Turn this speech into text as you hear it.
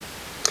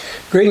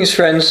Greetings,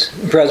 friends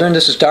and brethren.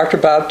 This is Dr.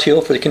 Bob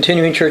Thiel for the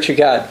Continuing Church of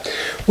God.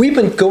 We've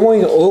been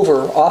going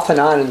over, off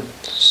and on in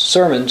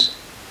sermons,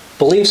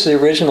 beliefs of the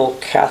original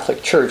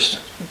Catholic Church,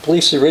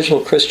 beliefs of the original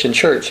Christian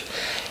Church.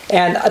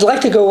 And I'd like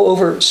to go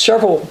over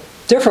several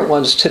different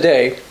ones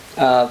today,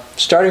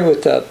 starting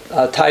with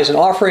tithes and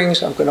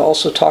offerings. I'm going to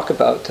also talk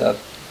about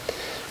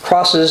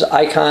crosses,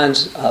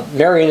 icons,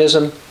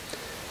 Marianism,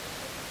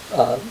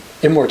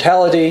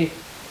 immortality,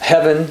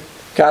 heaven,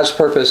 God's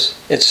purpose,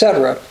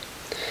 etc.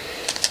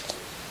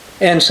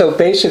 And so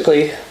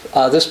basically,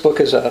 this book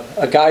is a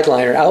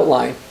guideline or an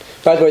outline.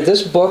 By the way,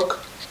 this book,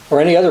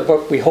 or any other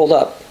book I hold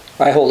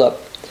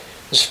up,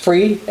 is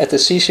free at the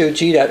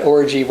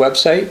ccog.org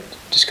website.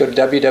 Just go to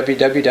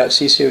www.ccog.org.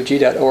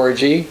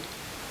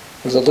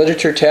 There's a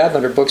literature tab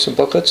under books and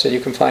booklets, and you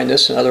can find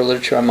this and other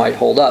literature I might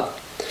hold up.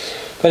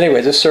 But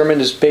anyway, this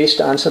sermon is based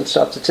on some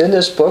stuff that's in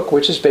this book,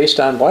 which is based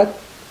on what?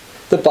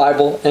 The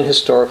Bible and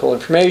historical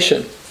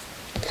information.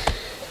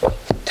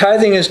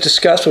 Tithing is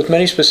discussed with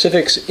many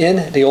specifics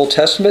in the Old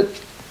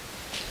Testament.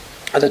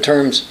 The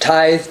terms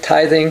tithe,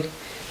 tithing,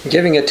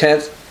 giving a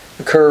tenth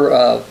occur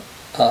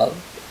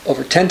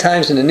over 10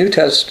 times in the New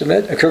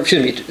Testament. Occur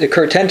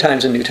 10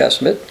 times in the New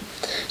Testament.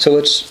 So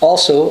it's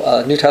also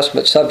a New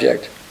Testament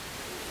subject.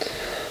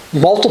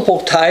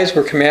 Multiple tithes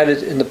were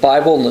commanded in the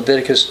Bible in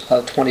Leviticus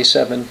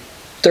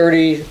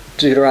 27:30,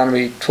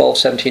 Deuteronomy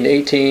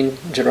 12:17-18,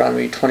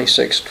 Deuteronomy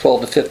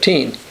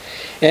 26:12-15.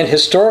 And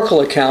historical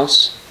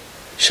accounts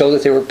show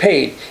that they were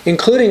paid,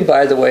 including,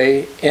 by the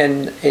way,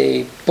 in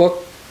a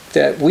book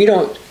that we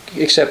don't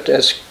accept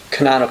as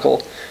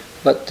canonical,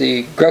 but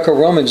the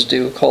Greco-Romans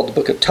do, called the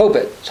Book of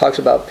Tobit. It talks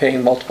about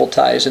paying multiple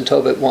tithes in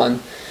Tobit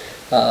 1,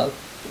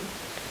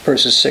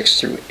 verses 6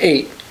 through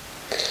 8.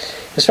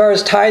 As far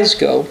as tithes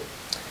go,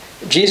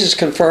 Jesus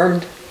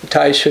confirmed the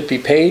tithes should be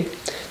paid.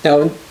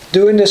 Now,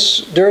 during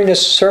this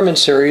sermon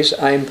series,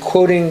 I'm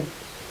quoting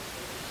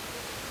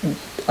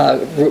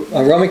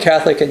Roman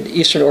Catholic and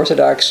Eastern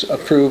Orthodox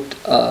approved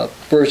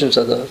versions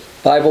of the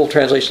Bible,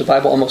 translation of the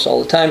Bible, almost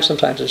all the time.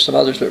 Sometimes there's some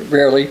others, but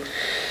rarely.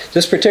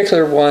 This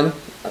particular one,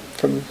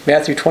 from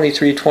Matthew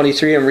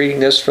 23:23, I'm reading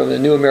this from the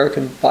New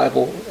American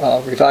Bible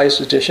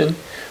Revised Edition,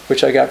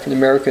 which I got from the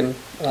American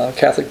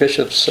Catholic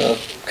Bishops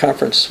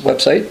Conference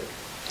website.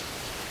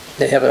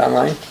 They have it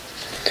online.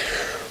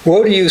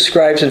 Woe to you,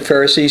 scribes and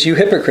Pharisees, you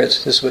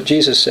hypocrites, this is what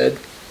Jesus said.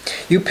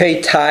 You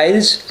pay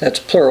tithes, that's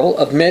plural,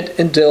 of mint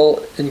and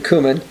dill and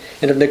cumin,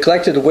 and have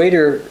neglected the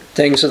weightier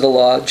things of the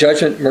law,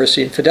 judgment,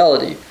 mercy, and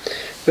fidelity.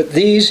 But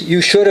these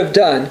you should have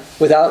done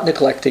without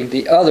neglecting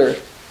the other.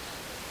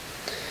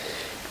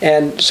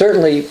 And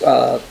certainly,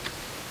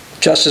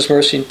 justice,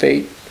 mercy, and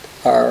faith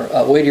are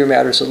weightier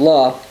matters of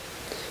law,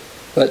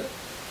 but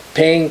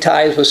paying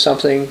tithes was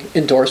something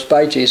endorsed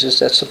by Jesus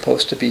that's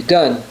supposed to be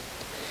done.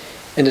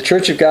 And the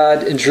Church of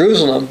God in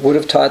Jerusalem would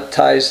have taught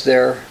tithes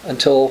there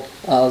until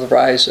the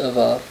rise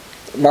of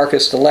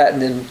Marcus the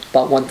Latin in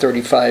about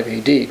 135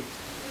 AD.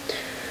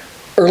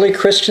 Early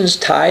Christians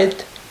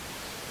tithed,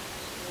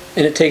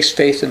 and it takes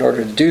faith in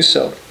order to do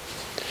so.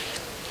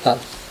 I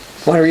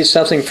want to read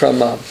something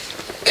from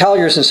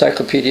Collier's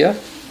Encyclopedia.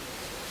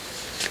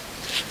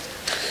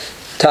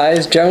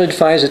 Tithes generally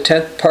defines a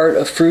tenth part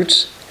of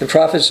fruits and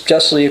profits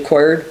justly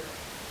acquired,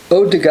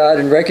 owed to God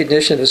in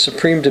recognition of His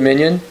supreme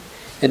dominion,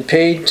 and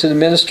paid to the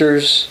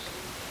ministers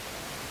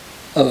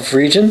of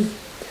region,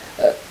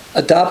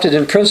 adopted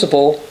in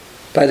principle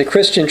by the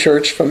Christian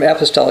Church from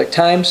apostolic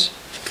times.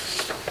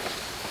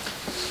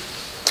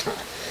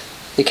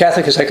 The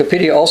Catholic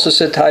Encyclopedia also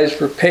said tithes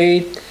were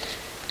paid.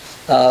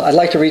 I'd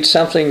like to read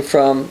something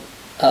from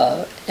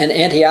an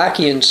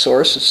Antiochian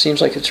source. It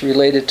seems like it's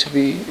related to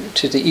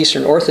the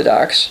Eastern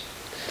Orthodox.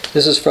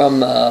 This is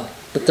from the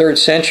 3rd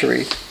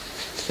century.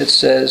 It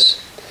says,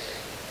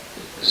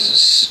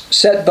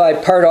 set by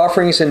part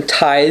offerings and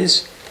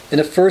tithes and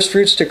the first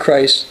fruits to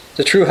Christ,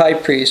 the true high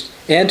priest,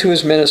 and to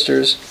his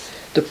ministers,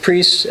 the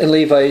priests and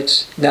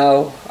Levites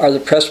now are the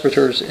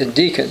presbyters and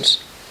deacons.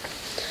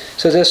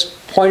 So this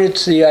pointed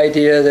to the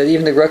idea that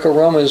even the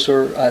Greco-Romans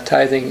were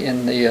tithing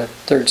in the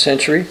 3rd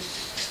century.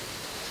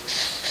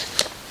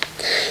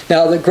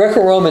 Now the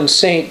Greco-Roman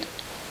saint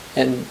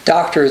and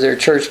doctor of their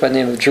church by the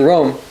name of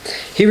Jerome,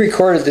 he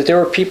recorded that there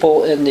were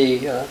people in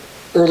the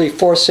early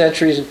 4th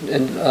centuries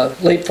and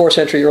late 4th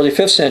century, early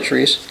 5th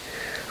centuries,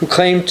 who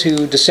claimed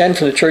to descend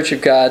from the Church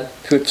of God,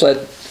 who had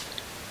fled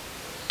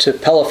to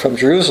Pella from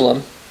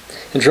Jerusalem.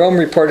 And Jerome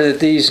reported that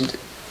these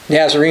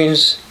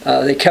Nazarenes,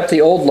 they kept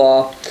the old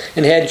law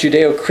and had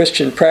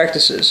Judeo-Christian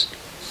practices.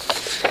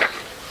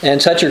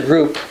 And such a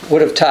group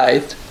would have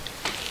tithed.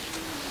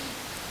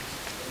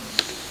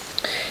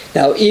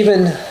 Now,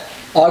 even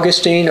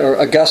Augustine, or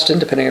Augustine,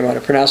 depending on how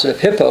to pronounce it,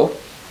 of Hippo,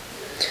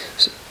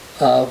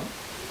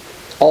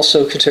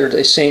 also considered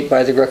a saint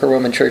by the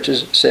Greco-Roman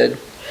churches, said,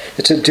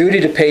 it's a duty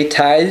to pay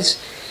tithes,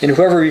 and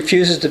whoever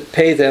refuses to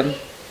pay them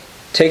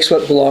takes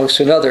what belongs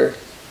to another.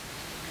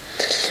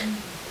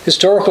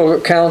 Historical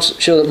accounts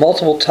show that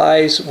multiple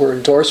tithes were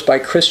endorsed by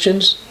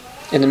Christians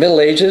in the Middle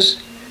Ages,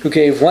 who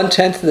gave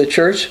 1/10 to the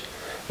church,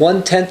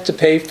 1/10 to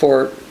pay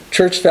for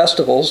church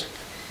festivals,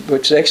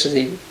 which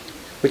actually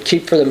would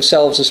keep for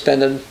themselves and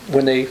spend them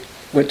when they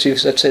went to,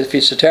 let's say, the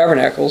Feast of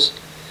Tabernacles.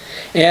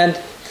 And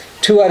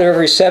 2 out of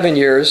every 7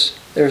 years,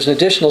 there was an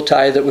additional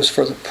tithe that was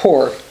for the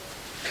poor.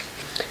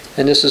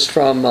 And this is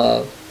from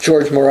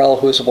George Morel,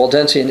 who is a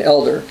Waldensian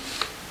elder.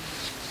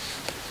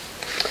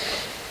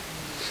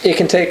 It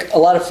can take a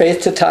lot of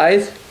faith to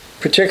tithe,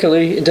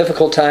 particularly in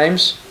difficult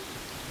times.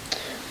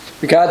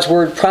 God's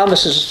word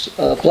promises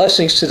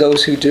blessings to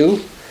those who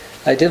do.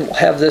 I didn't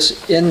have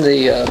this in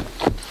the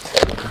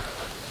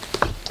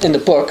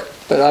book,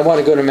 but I want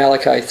to go to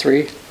Malachi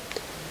 3.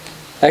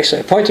 Actually,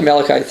 I point to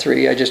Malachi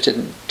 3, I just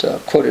didn't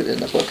quote it in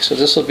the book. So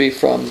this will be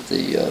from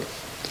the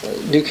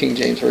New King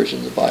James Version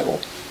of the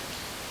Bible.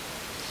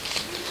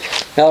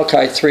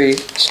 Malachi 3,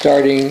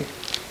 starting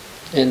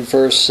in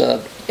verse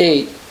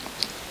 8,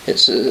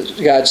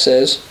 God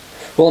says,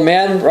 "Will a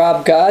man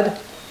rob God?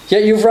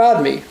 Yet you've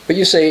robbed me." But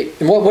you say,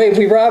 "In what way have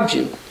we robbed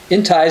you?"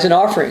 "In tithes and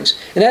offerings."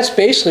 And that's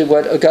basically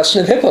what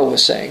Augustine of Hippo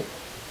was saying.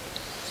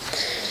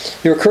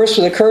 "You're cursed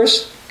with a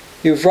curse.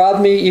 You've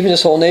robbed me, even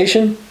this whole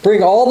nation.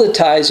 Bring all the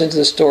tithes into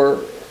the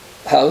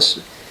storehouse,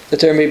 that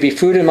there may be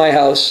food in my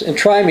house, and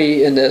try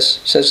me in this,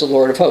 says the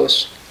Lord of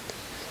hosts."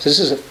 So this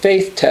is a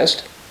faith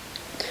test.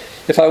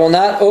 "If I will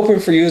not open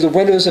for you the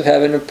windows of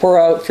heaven and pour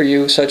out for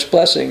you such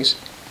blessings,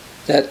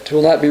 that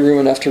will not be room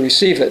enough to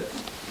receive it."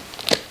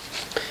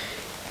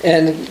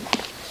 And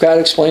God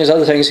explains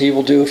other things He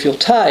will do if you'll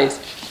tithe.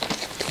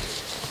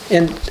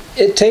 And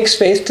it takes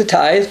faith to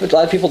tithe, but a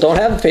lot of people don't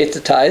have faith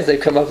to tithe. They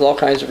come up with all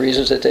kinds of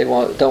reasons that they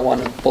don't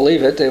want to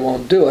believe it. They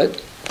won't do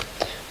it.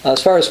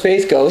 As far as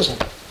faith goes,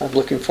 I'm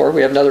looking for,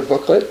 we have another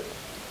booklet. In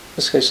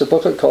this case, a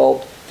booklet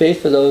called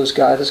 "Faith for Those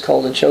God Has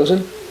Called and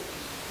Chosen."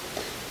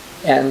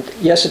 And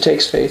yes, it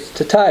takes faith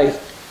to tithe.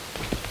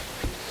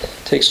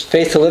 It takes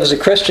faith to live as a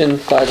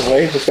Christian, by the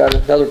way. We've got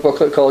another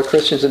booklet called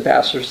 "Christians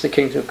Ambassadors to the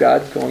Kingdom of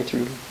God," going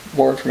through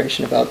more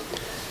information about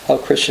how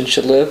Christians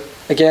should live.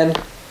 Again,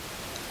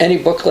 any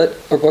booklet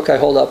or book I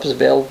hold up is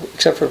available,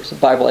 except for the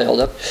Bible I hold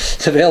up,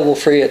 it's available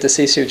free at the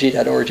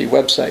ccog.org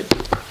website.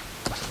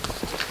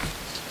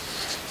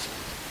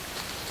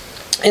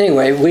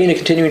 Anyway, we in the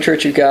Continuing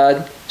Church of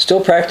God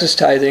still practice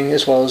tithing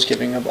as well as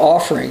giving of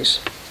offerings.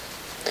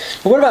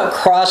 But what about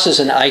crosses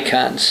and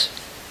icons?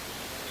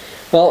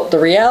 Well, the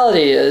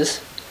reality is,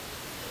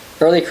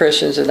 early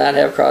Christians did not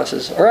have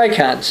crosses or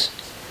icons.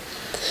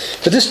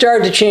 But this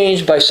started to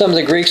change by some of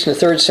the Greeks in the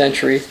 3rd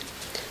century,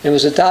 and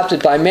was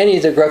adopted by many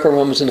of the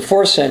Greco-Romans in the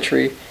 4th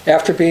century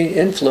after being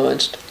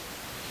influenced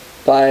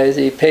by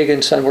the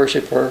pagan sun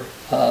worshipper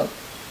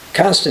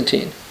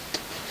Constantine.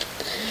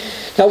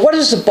 Now, what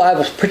does the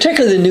Bible,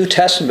 particularly the New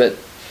Testament,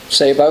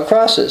 say about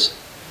crosses?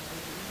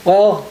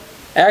 Well,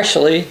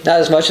 actually,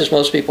 not as much as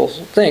most people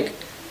think.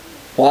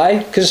 Why?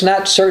 Because it's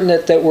not certain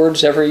that that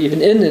word's ever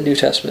even in the New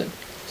Testament.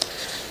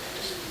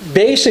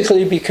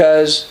 Basically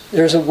because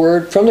there's a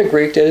word from the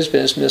Greek that has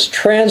been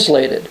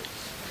mistranslated.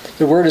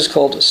 The word is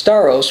called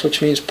staros,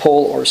 which means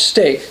pole or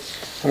stake.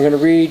 I'm going to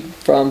read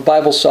from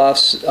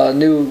BibleSoft's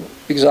new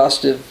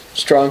exhaustive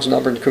Strong's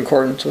Numbered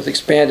Concordance with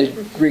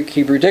expanded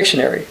Greek-Hebrew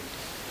dictionary.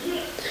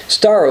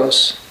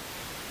 Staros,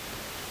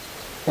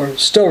 or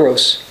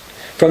storos,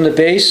 from the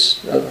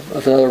base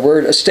of another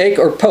word, a stake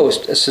or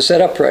post, as to set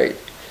upright,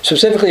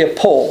 specifically a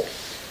pole.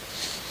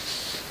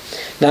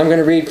 Now I'm going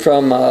to read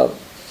from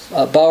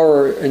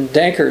Bauer and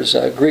Danker's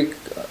Greek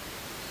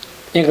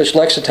English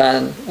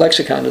lexicon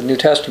of the New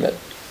Testament.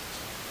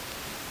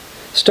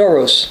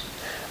 Storos,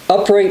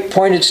 upright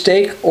pointed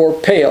stake or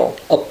pale,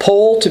 a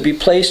pole to be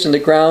placed in the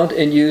ground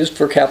and used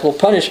for capital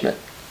punishment.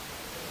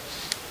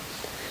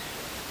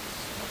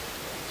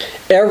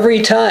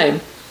 Every time,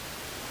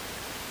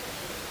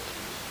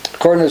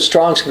 according to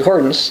Strong's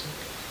Concordance,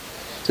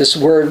 this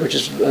word, which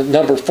is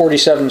number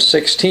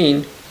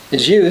 4716,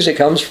 is used.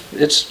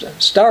 It's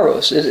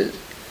staros.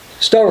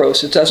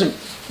 Storos. It doesn't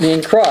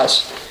mean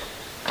cross.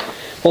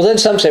 Well, then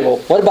some say, well,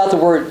 what about the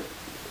word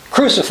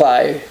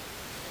crucify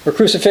or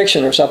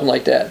crucifixion or something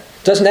like that?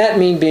 Doesn't that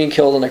mean being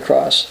killed on a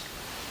cross?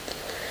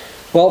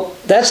 Well,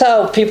 that's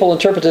how people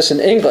interpret this in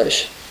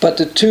English. But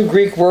the 2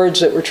 Greek words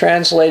that were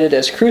translated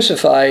as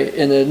crucify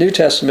in the New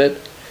Testament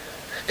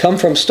come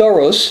from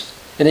storos,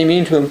 and they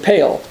mean to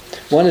impale.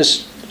 One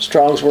is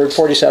Strong's word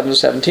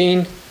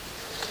 4717,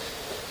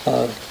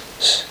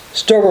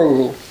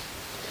 storou,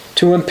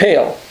 to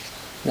impale.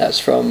 That's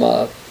from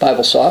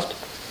BibleSoft.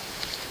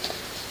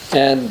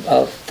 And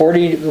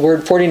the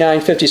word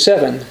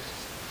 4957,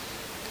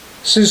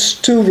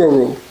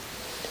 susturoru,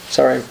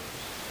 sorry,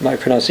 my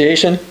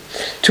pronunciation,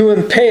 to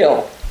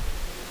impale.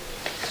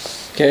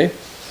 Okay?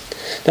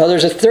 Now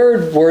there's a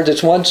third word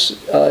that's once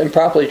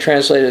improperly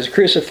translated as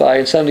crucify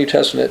in some New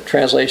Testament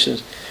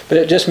translations, but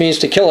it just means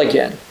to kill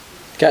again.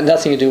 Got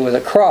nothing to do with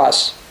a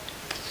cross.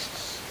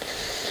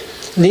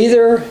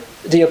 Neither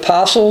the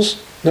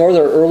apostles nor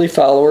their early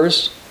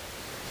followers,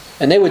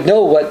 and they would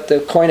know what the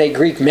Koine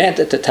Greek meant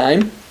at the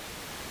time.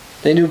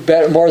 They knew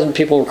better, more than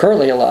people who are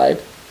currently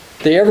alive.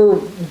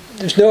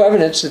 There's no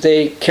evidence that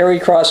they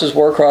carried crosses,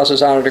 wore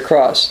crosses, honored a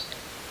cross.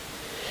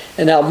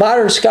 And now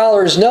modern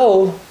scholars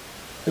know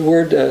The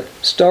word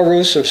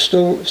stauros or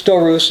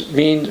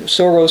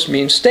soros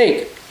means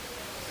stake.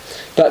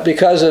 But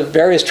because of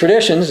various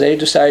traditions, they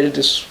decided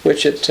to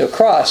switch it to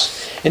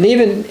cross. And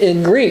even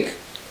in Greek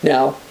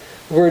now,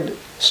 the word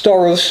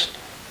stauros,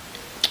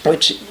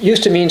 which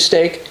used to mean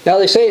stake, now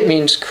they say it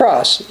means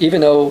cross,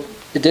 even though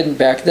it didn't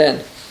back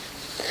then.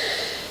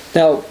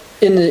 Now,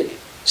 in the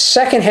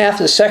second half of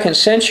the 2nd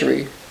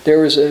century, there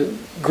was a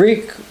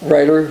Greek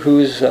writer who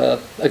was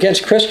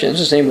against Christians.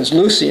 His name was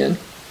Lucian.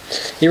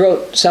 He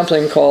wrote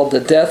something called The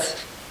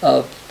Death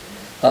of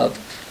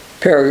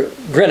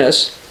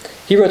Peregrinus.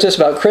 He wrote this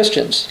about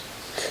Christians.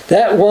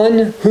 That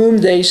one whom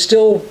they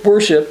still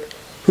worship,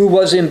 who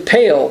was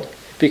impaled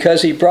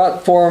because he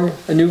brought form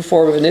a new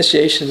form of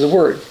initiation of the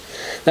word.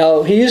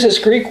 Now, he used this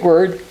Greek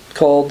word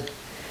called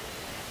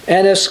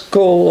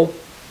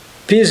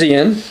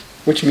anaskolopizion,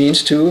 which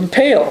means to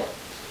impale.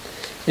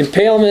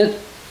 Impalement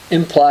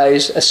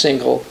implies a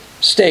single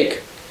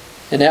stake,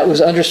 and that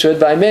was understood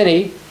by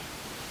many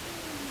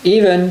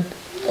even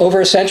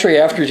over a century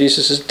after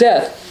Jesus'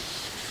 death.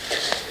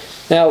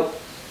 Now,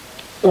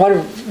 I want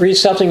to read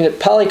something that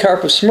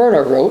Polycarp of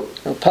Smyrna wrote.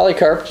 Now,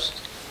 Polycarp's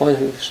one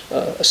who's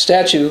a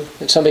statue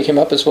that somebody came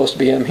up with, supposed to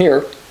be him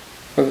here,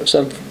 or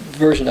some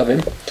version of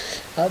him.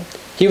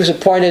 He was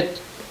appointed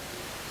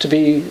to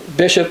be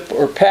bishop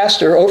or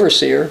pastor,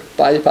 overseer,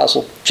 by the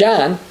Apostle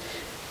John.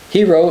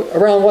 He wrote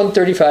around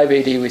 135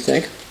 AD, we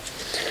think.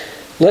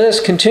 Let us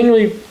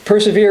continually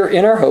persevere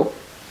in our hope,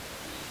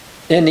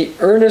 in the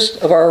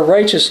earnest of our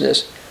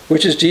righteousness,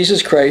 which is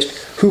Jesus Christ,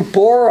 who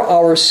bore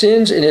our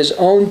sins in his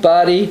own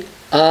body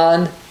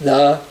on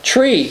the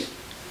tree.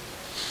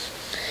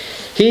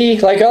 He,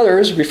 like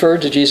others,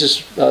 referred to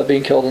Jesus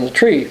being killed on the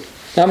tree.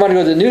 Now I'm going to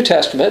go to the New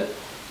Testament,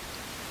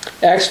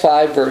 Acts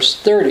 5, verse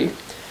 30.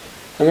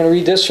 I'm going to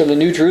read this from the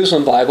New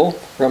Jerusalem Bible,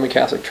 Roman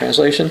Catholic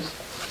translation.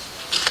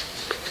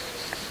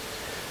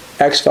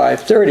 Acts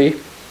 5:30.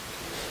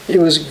 It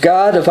was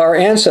God of our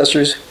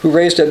ancestors who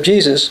raised up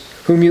Jesus,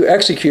 whom you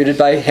executed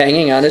by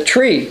hanging on a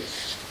tree.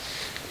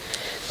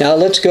 Now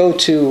let's go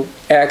to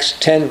Acts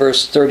 10,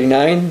 verse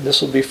 39.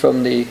 This will be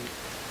from the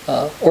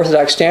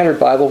Orthodox Standard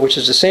Bible, which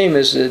is the same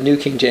as the New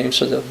King James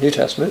for the New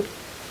Testament.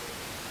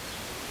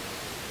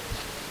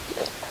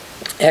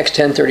 Acts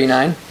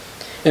 10:39.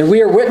 And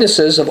we are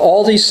witnesses of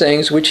all these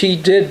things which he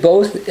did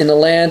both in the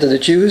land of the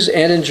Jews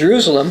and in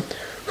Jerusalem,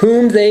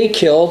 whom they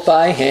killed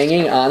by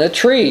hanging on a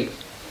tree.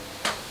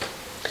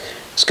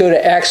 Let's go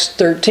to Acts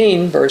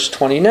 13, verse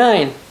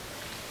 29.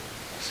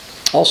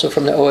 Also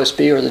from the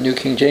OSB or the New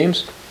King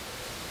James.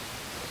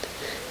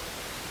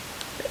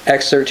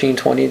 Acts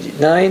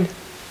 13:29.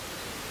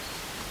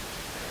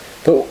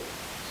 But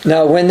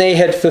now when they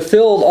had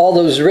fulfilled all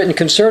that was written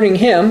concerning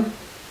him,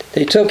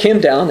 they took him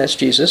down, that's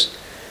Jesus,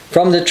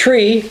 from the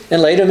tree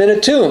and laid him in a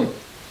tomb.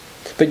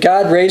 But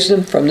God raised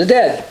him from the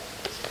dead.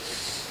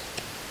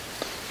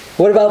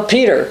 What about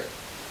Peter?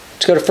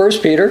 Let's go to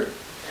 1 Peter.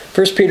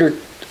 1 Peter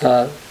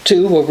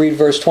 2, we'll read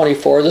verse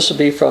 24. This will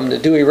be from the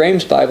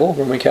Douay-Rheims Bible,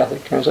 Roman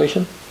Catholic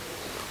translation.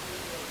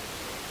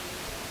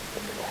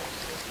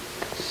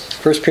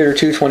 1 Peter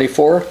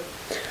 2:24.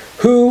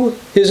 Who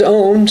his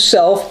own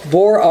self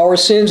bore our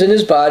sins in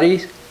his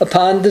body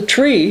upon the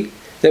tree,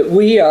 that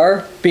we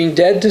are, being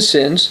dead to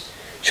sins,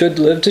 should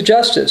live to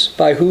justice,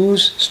 by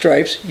whose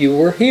stripes you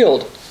were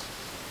healed.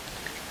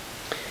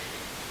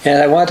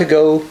 And I want to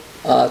go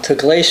to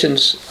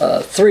Galatians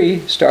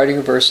 3, starting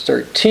in verse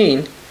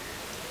 13,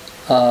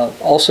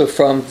 also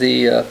from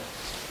the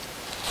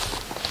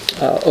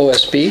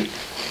OSB.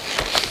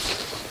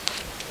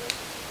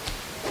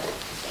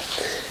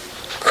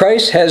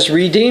 Christ has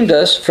redeemed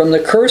us from the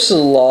curse of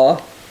the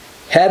law,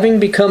 having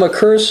become a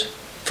curse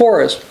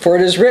for us. For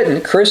it is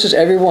written, cursed is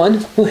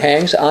everyone who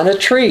hangs on a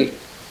tree.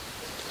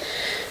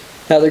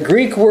 Now the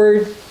Greek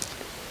word,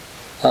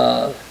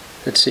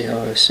 let's see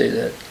how I say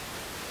that,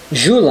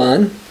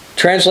 Julan,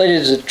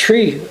 translated as a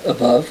tree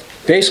above,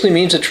 basically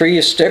means a tree,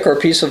 a stick, or a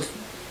piece of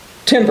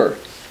timber.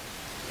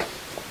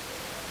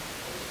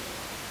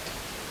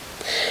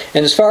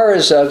 And as far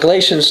as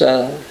Galatians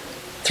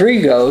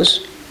 3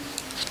 goes,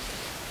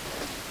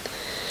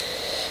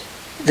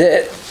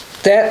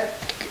 that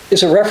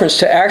is a reference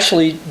to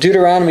actually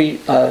Deuteronomy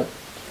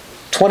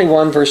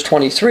 21 verse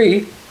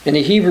 23, and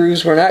the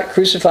Hebrews were not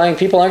crucifying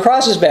people on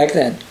crosses back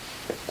then.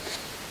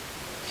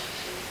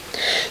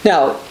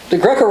 Now, the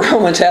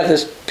Greco-Romans have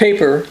this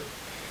paper.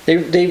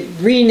 They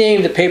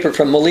renamed the paper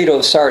from Melito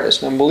of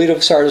Sardis. Now, Melito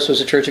of Sardis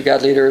was a Church of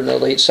God leader in the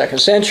late 2nd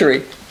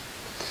century.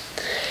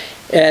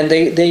 And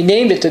they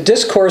named it the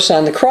Discourse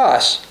on the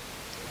Cross.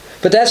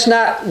 But that's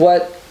not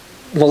what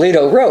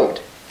Melito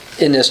wrote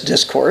in this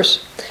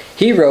discourse.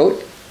 He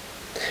wrote,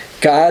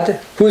 God,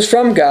 who is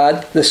from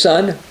God, the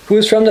Son, who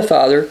is from the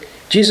Father,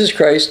 Jesus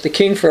Christ, the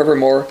King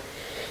forevermore,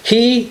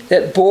 he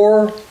that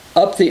bore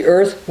up the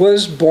earth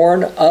was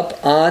borne up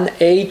on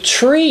a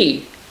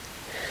tree.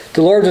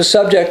 The Lord was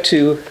subject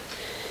to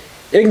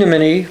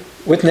ignominy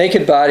with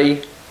naked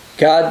body.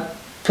 God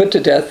put to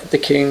death the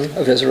King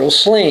of Israel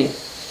slain.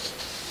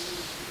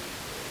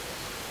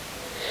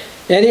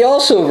 And he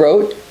also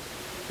wrote,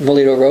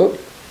 Melito wrote,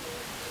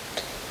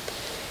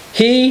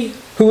 he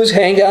who was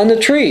hanged on the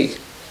tree.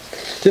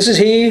 This is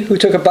he who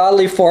took a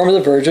bodily form of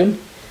the virgin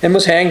and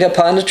was hanged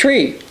upon the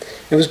tree,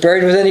 and was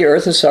buried within the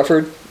earth and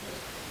suffered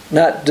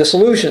not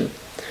dissolution.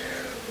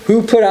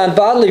 Who put on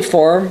bodily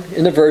form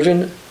in the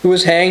virgin who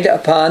was hanged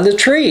upon the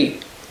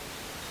tree,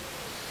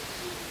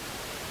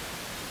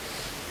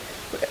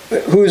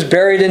 who was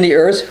buried in the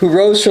earth, who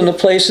rose from the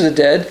place of the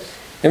dead,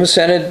 and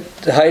ascended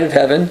the height of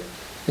heaven,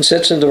 and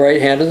sits in the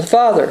right hand of the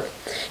Father.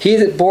 He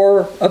that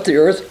bore up the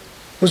earth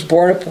was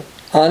born up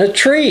on a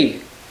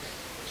tree.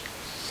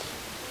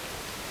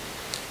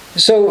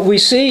 So we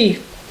see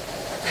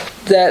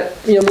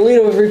that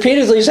Melito was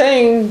repeatedly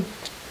saying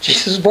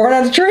Jesus was born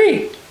on a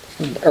tree.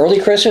 Early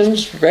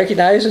Christians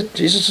recognized that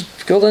Jesus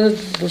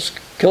was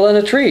killed on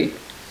a tree.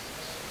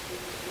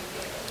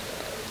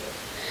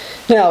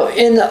 Now,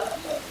 in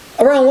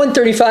around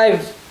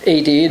 135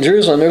 AD in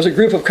Jerusalem, there was a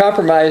group of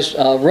compromised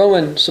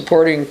Roman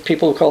supporting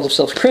people who called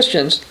themselves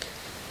Christians,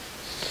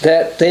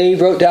 that they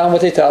wrote down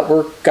what they thought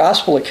were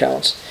gospel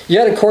accounts.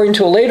 Yet, according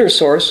to a later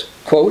source,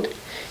 quote,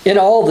 in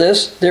all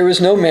this there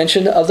is no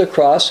mention of the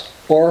cross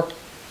or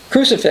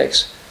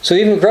crucifix. So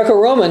even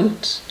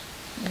Greco-Romans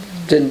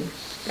didn't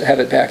have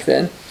it back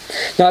then.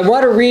 Now I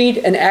want to read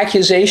an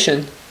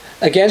accusation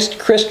against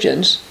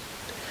Christians.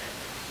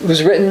 It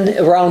was written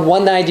around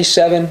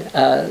 197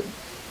 AD.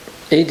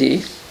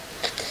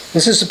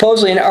 This is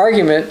supposedly an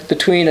argument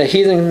between a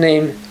heathen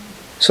named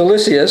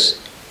Solicius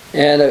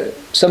and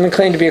someone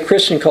claimed to be a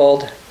Christian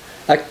called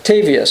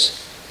Octavius.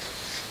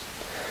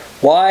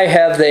 Why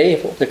have they,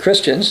 the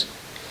Christians,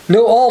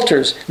 no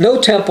altars,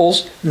 no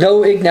temples,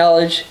 no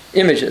acknowledged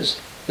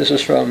images? This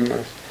is from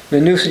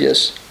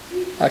Minucius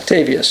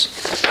Octavius.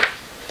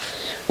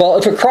 Well,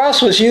 if a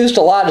cross was used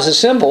a lot as a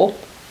symbol,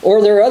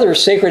 or there are other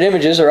sacred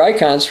images or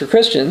icons for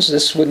Christians,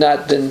 this would not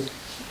have been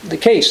the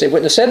case. They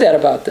wouldn't have said that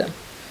about them.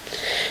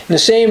 And the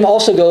same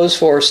also goes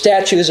for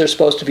statues that are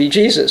supposed to be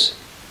Jesus.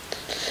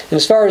 And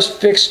as far as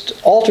fixed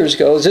altars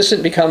goes, this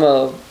didn't become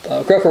a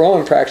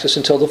Greco-Roman practice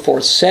until the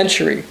 4th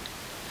century.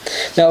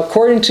 Now,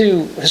 according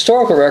to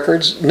historical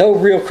records, no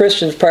real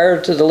Christians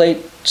prior to the late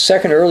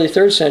 2nd or early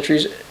 3rd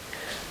centuries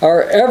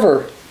are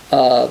ever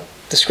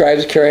described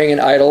as carrying an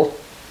idol,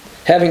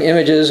 having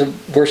images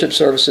of worship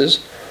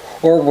services,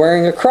 or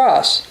wearing a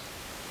cross.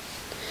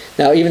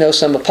 Now, even though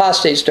some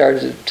apostates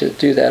started to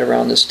do that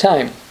around this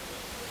time.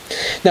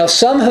 Now,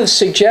 some have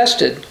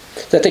suggested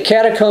that the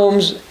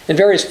catacombs and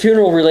various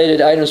funeral-related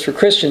items for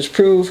Christians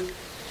prove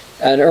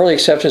an early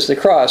acceptance of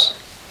the cross.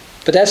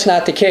 But that's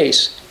not the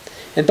case.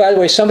 And by the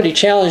way, somebody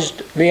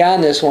challenged me on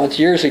this once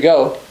years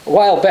ago, a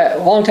while back,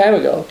 a long time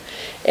ago.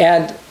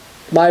 And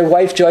my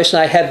wife Joyce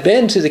and I have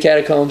been to the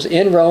catacombs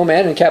in Rome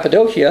and in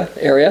Cappadocia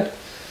area.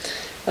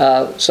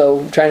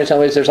 So trying to tell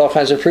me that there's all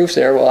kinds of proof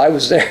there. Well, I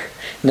was there.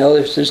 No,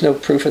 there's no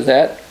proof of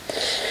that.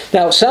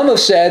 Now, some have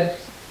said,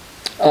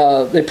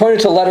 they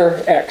pointed to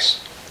letter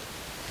X.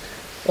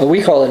 Well,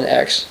 we call it an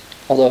X,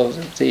 although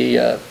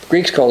the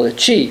Greeks call it a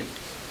chi.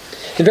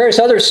 And various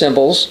other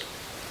symbols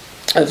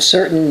of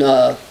certain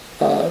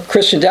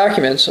Christian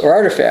documents or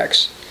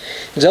artifacts.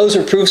 Those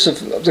are proofs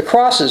of the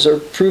crosses, or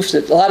proofs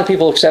that a lot of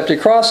people accepted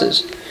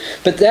crosses.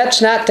 But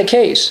that's not the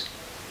case.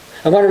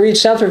 I want to read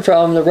something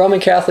from the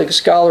Roman Catholic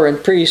scholar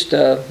and priest,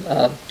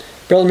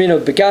 Bellarmino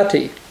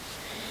Bigatti.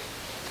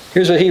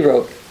 Here's what he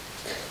wrote.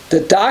 The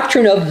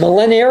doctrine of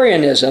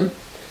millenarianism,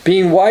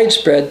 being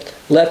widespread,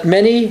 left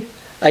many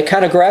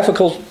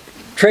iconographical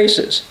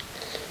traces.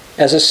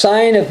 As a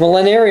sign of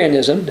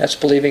millenarianism, that's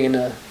believing in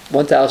a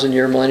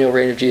 1,000-year millennial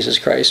reign of Jesus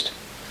Christ,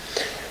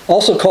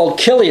 also called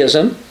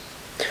Chiliasm,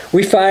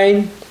 we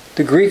find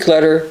the Greek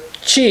letter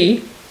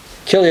chi.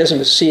 Chiliasm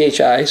is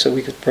C-H-I, so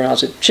we could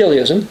pronounce it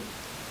Chiliasm.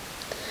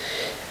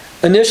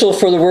 Initial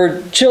for the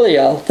word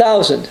chilial,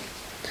 1,000.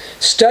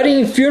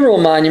 Studying funeral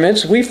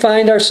monuments, we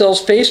find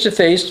ourselves face to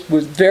face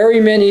with very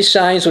many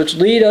signs which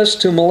lead us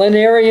to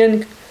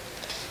millenarian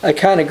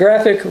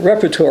iconographic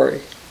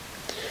repertory.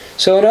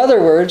 So in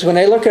other words, when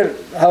they look at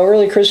how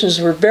early Christians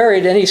were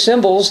buried, any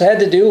symbols had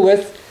to do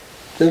with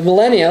the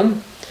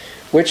millennium,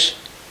 which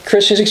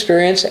Christians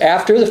experience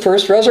after the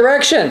first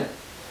resurrection.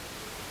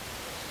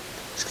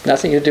 It's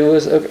nothing to do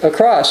with a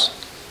cross.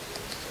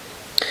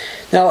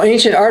 Now,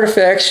 ancient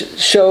artifacts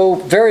show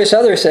various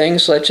other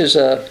things, such as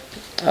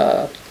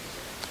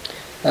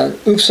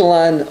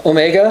upsilon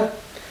omega,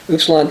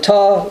 upsilon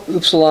tau,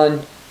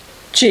 upsilon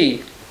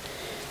chi.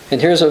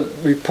 And here's a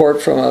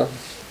report from a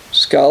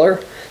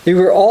scholar. They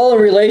were all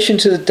in relation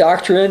to the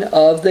doctrine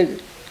of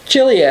the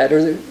chiliad,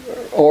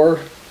 or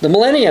the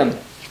millennium.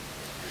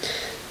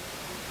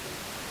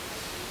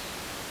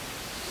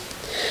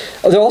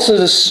 Also,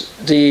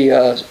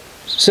 the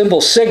symbol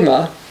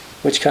sigma,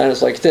 which kind of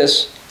is like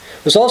this,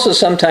 was also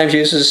sometimes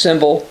used as a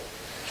symbol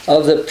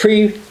of the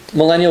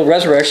pre-millennial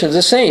resurrection of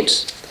the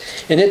saints.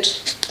 And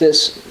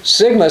this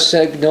sigma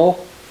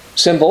symbol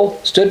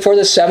stood for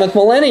the 7th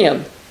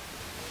millennium.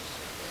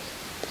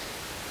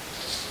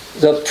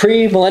 The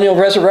pre-millennial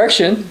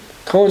resurrection,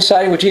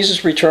 coinciding with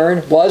Jesus'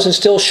 return, was and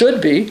still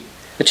should be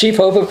the chief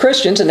hope of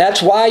Christians, and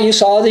that's why you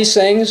saw these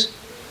things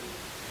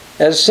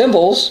as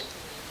symbols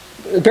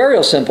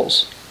burial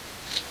symbols.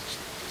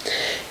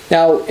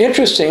 Now,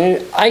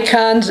 interesting,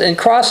 icons and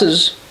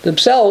crosses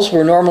themselves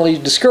were normally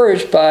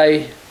discouraged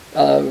by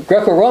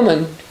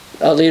Greco-Roman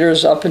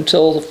leaders up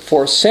until the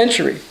 4th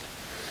century.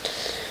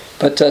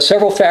 But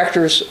several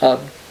factors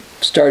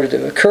started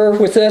to occur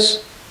with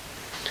this.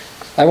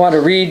 I want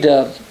to read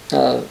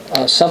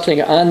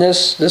something on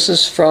this. This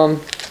is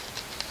from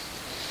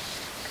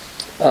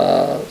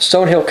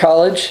Stonehill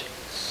College.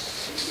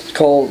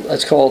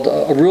 It's called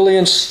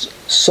Aurelian's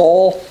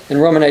Soul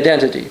and Roman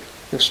Identity.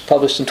 It was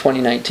published in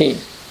 2019.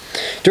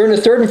 During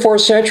the 3rd and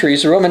 4th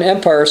centuries, the Roman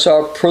Empire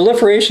saw a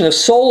proliferation of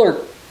solar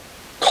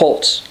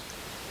cults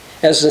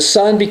as the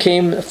sun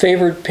became a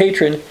favored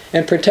patron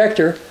and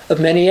protector of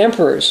many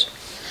emperors.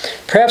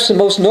 Perhaps the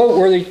most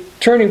noteworthy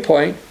turning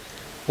point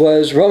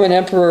was Roman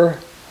Emperor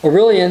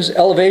Aurelian's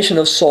elevation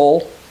of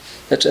Sol,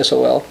 that's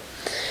S-O-L,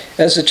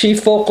 as the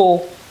chief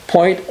focal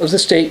point of the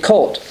state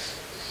cult,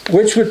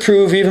 which would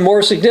prove even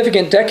more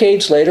significant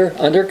decades later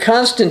under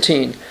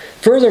Constantine.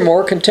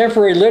 Furthermore,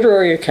 contemporary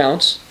literary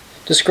accounts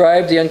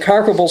describe the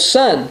unconquerable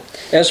sun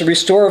as a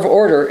restorer of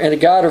order and a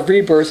god of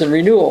rebirth and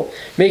renewal,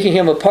 making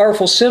him a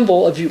powerful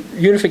symbol of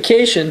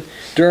unification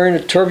during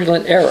a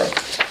turbulent era.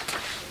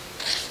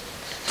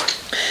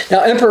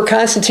 Now, Emperor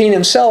Constantine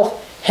himself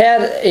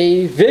had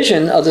a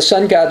vision of the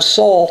sun god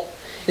Sol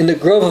in the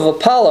Grove of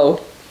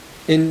Apollo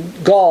in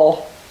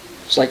Gaul,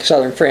 it's like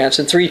southern France,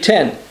 in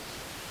 310.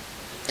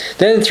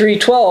 Then in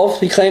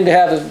 312, he claimed to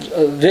have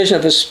a vision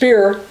of a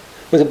spear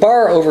with a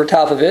bar over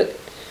top of it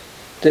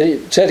that he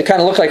said it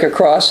kind of looked like a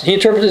cross. He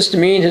interpreted this to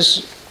mean his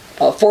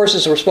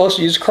forces were supposed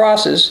to use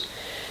crosses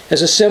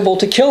as a symbol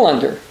to kill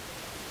under.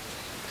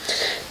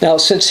 Now,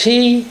 since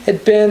he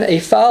had been a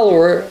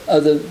follower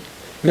of the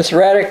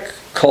Mithraistic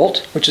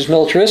cult, which is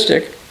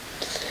militaristic,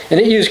 and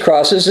it used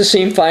crosses, this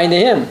seemed fine to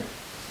him.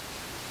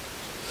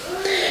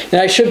 And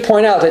I should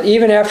point out that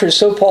even after his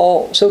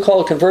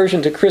so-called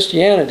conversion to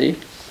Christianity,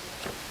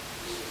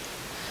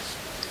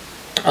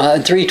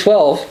 in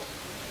 312,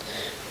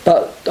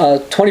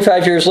 about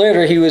 25 years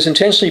later, he was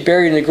intentionally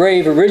buried in a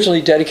grave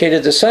originally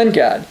dedicated to the sun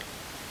god.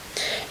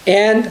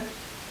 And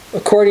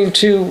according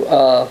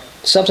to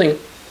something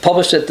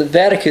published at the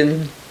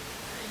Vatican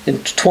in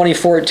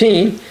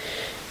 2014,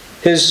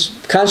 his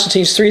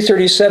Constantine's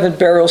 337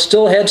 burial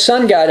still had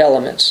sun god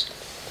elements.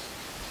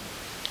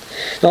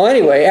 Now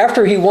anyway,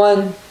 after he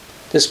won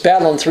this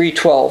battle in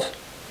 312,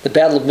 the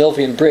Battle of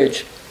Milvian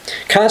Bridge,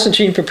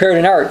 Constantine prepared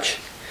an arch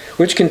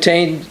which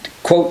contained,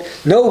 quote,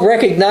 no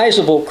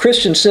recognizable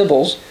Christian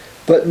symbols,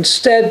 but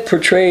instead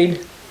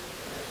portrayed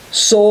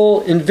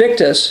Sol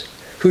Invictus,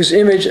 whose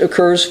image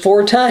occurs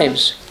 4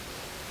 times.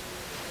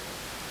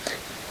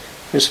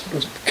 This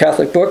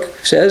Catholic book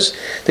says,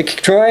 the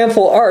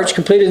triumphal arch,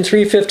 completed in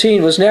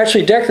 315, was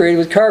naturally decorated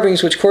with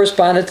carvings which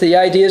corresponded to the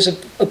ideas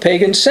of a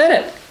pagan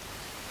senate.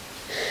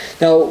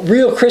 Now,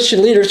 real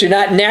Christian leaders do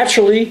not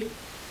naturally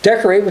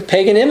decorate with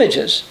pagan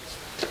images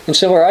and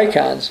similar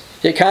icons.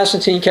 Yet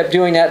Constantine kept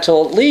doing that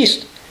till at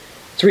least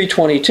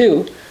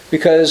 322,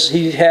 because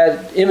he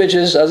had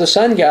images of the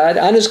sun god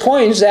on his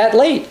coins that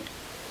late.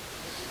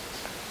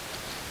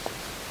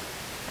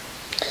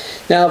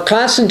 Now,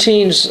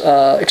 Constantine's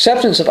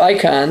acceptance of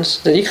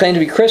icons that he claimed to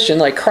be Christian,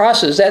 like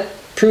crosses, that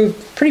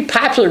proved pretty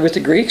popular with the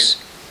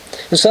Greeks.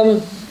 And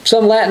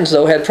some Latins,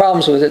 though, had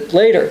problems with it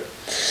later.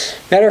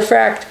 Matter of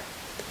fact,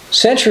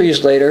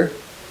 centuries later,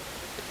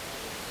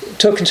 it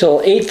took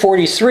until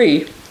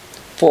 843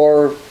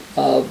 for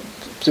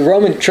the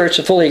Roman Church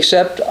to fully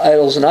accept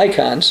idols and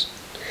icons.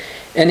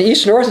 And the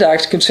Eastern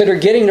Orthodox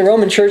considered getting the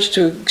Roman Church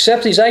to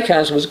accept these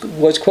icons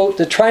was quote,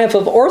 the triumph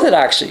of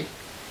orthodoxy,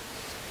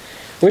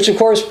 which of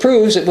course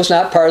proves it was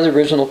not part of the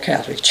original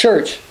Catholic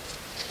Church.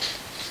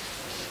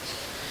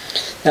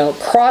 Now,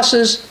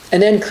 crosses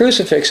and then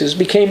crucifixes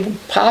became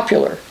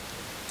popular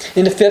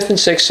in the 5th and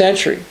 6th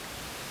century.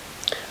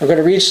 I'm going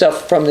to read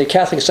stuff from the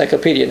Catholic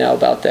Encyclopedia now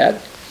about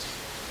that.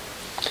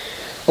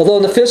 Although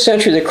in the 5th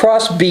century the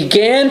cross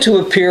began to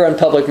appear on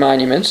public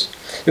monuments,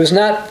 it was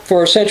not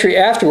for a century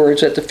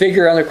afterwards that the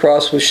figure on the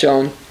cross was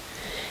shown,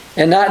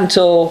 and not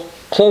until the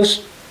close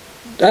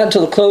of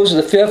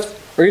the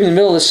 5th or even the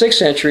middle of the 6th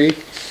century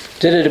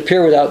did it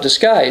appear without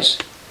disguise.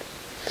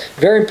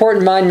 A very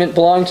important monument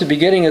belonging to the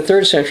beginning of the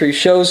 3rd century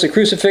shows the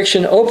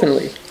crucifixion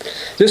openly.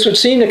 This would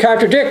seem to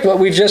contradict what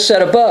we've just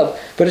said above,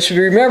 but it should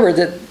be remembered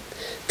that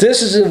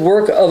this is the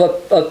work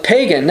of a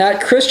pagan,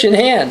 not Christian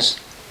hands,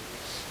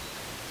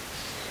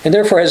 and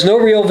therefore has no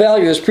real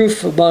value as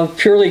proof among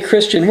purely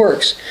Christian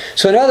works.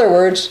 So in other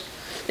words,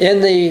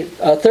 in the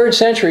 3rd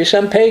century,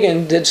 some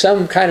pagan did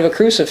some kind of a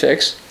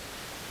crucifix,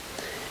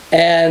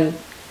 and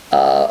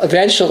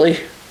eventually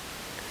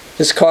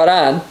this caught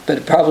on,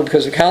 but probably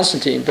because of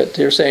Constantine. But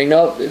they're saying,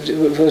 no,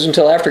 it was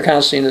until after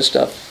Constantine this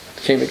stuff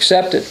became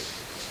accepted.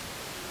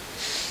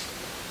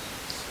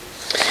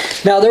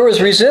 Now, there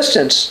was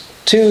resistance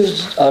to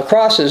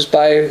crosses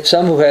by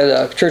some who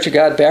had Church of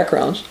God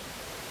backgrounds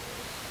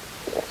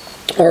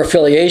or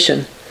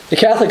affiliation. The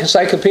Catholic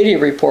Encyclopedia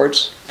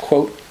reports,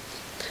 quote,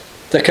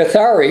 the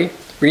Cathari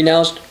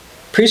renounced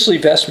priestly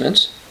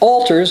vestments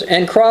altars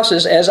and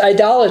crosses as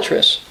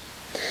idolatrous.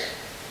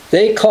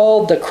 They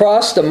called the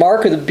cross the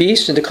mark of the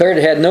beast and declared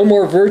it had no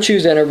more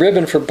virtue than a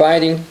ribbon for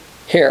binding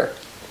hair.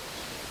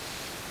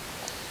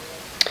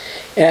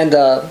 And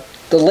the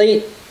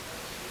late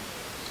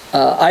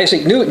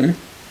Issac Newton,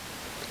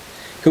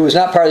 who was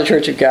not part of the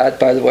Church of God,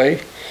 by the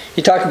way,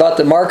 he talked about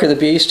the mark of the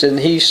beast, and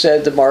he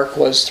said the mark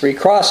was 3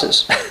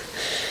 crosses.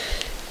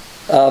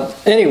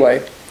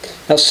 Anyway,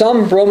 now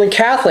some Roman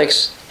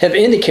Catholics have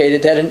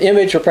indicated that an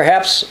image or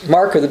perhaps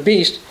mark of the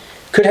beast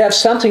could have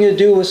something to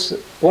do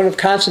with one of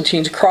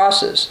Constantine's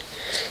crosses.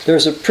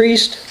 There's a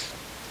priest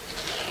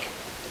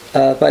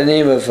by the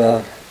name of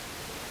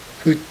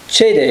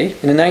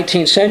Huchede in the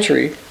 19th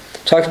century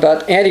talked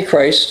about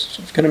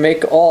Antichrist going to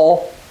make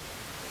all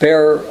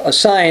bear a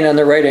sign on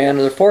their right hand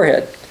or their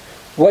forehead.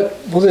 What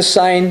will this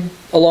sign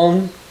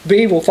alone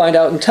be? We'll find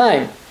out in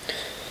time.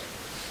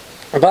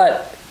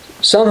 But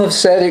some have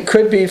said it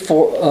could be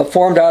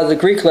formed out of the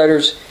Greek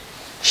letters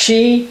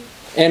chi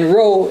and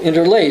rho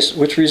interlaced,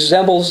 which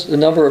resembles the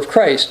number of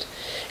Christ.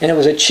 And it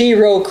was a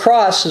chi-rho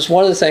cross is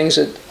one of the things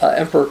that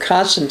Emperor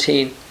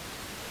Constantine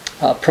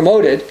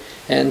promoted.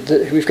 And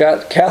we've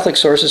got Catholic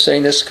sources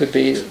saying this could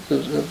be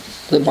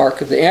the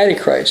mark of the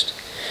Antichrist.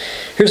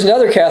 Here's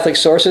another Catholic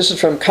source. This is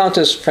from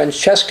Countess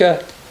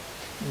Francesca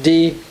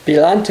di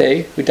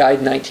Bilante, who died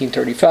in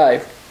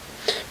 1935.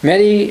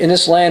 Many in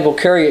this land will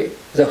carry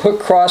the hook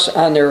cross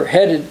on their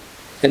head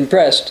and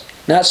breast,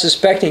 not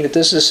suspecting that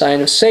this is a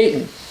sign of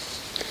Satan.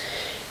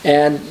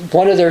 And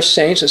one of their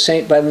saints, a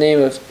saint by the name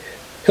of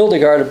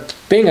Hildegard of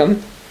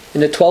Bingen,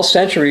 in the 12th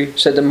century,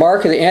 said the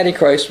mark of the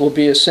Antichrist will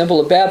be a symbol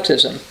of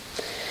baptism.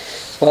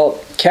 Well,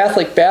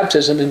 Catholic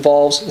baptism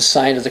involves the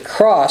sign of the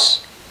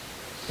cross,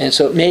 and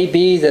so it may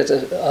be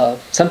that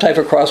some type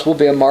of cross will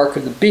be a mark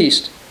of the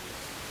beast.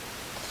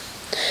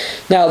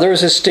 Now,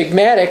 there's a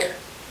stigmatic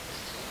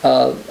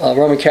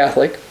Roman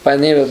Catholic by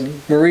the name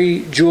of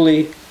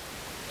Marie-Julie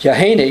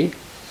Jahenny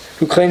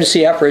who claimed to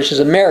see apparitions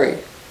of Mary.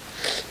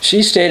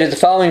 She stated the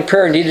following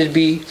prayer needed to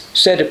be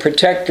said to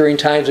protect during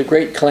times of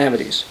great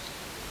calamities.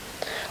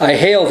 I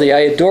hail thee, I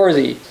adore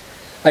thee,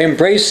 I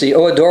embrace thee,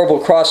 O adorable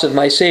cross of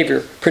my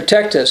Savior.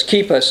 Protect us,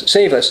 keep us,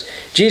 save us.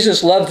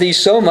 Jesus loved thee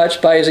so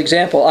much by his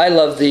example. I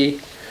love thee.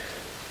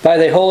 By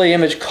thy holy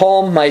image,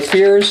 calm my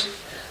fears.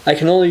 I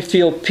can only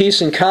feel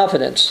peace and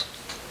confidence.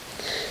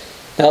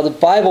 Now, the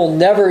Bible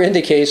never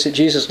indicates that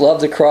Jesus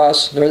loved the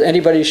cross, nor that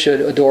anybody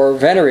should adore or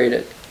venerate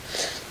it.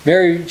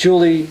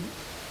 Marie-Julie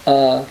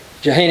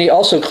Jahenny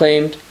also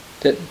claimed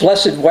that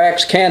blessed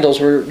wax candles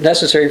were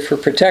necessary for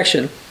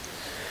protection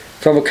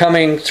from a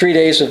coming 3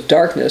 days of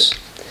darkness,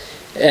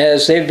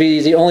 as they'd be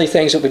the only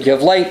things that would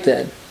give light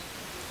then.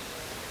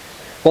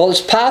 Well,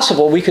 it's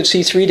possible we could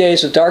see 3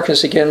 days of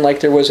darkness again like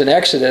there was in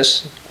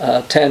Exodus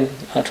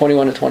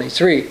 10:21 to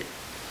 23.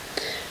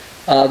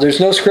 There's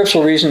no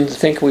scriptural reason to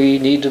think we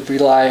need to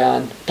rely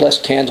on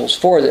blessed candles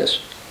for this.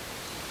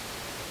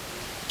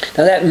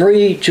 Now that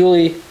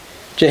Marie-Julie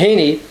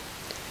Jahenny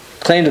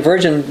claimed the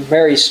Virgin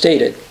Mary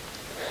stated,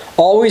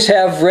 always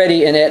have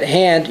ready and at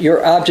hand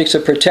your objects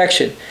of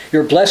protection,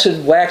 your blessed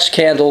wax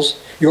candles,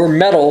 your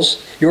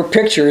medals, your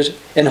pictures,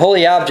 and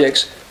holy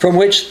objects, from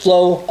which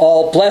flow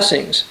all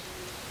blessings.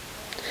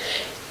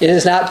 It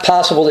is not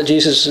possible that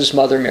Jesus'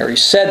 mother Mary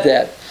said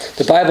that.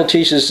 The Bible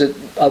teaches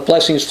that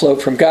blessings flow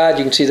from God.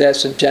 You can see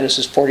that's in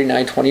Genesis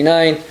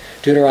 49:29,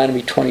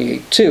 Deuteronomy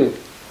 28:2.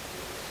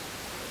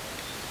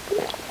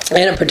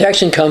 And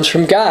protection comes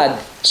from God.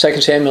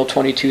 2 Samuel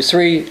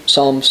 22:3,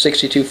 Psalm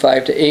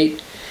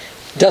 62:5-8.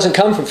 It doesn't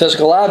come from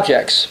physical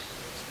objects.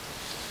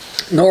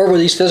 Nor were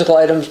these physical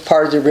items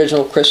part of the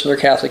original Christian or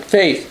Catholic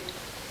faith.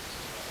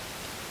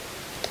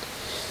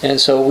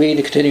 And so we,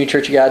 the Continuing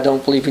Church of God,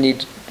 don't believe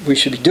we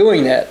should be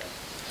doing that.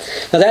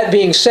 Now that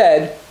being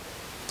said,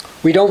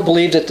 we don't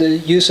believe that the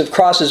use of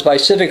crosses by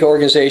civic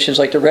organizations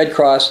like the Red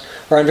Cross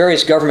or on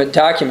various government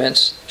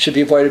documents should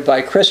be avoided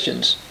by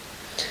Christians.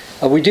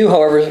 We do,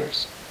 however,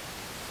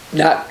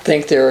 not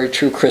think they're a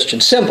true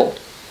Christian symbol.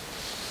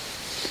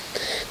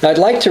 Now I'd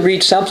like to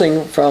read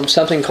something from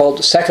something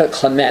called Second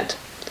Clement.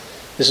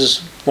 This is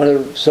one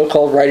of the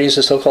so-called writings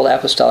of the so-called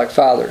Apostolic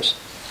Fathers.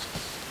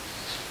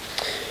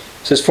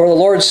 It says, for the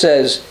Lord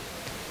says,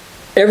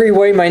 every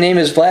way my name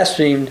is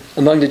blasphemed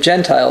among the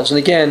Gentiles, and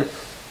again,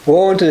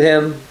 woe unto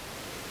him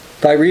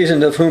by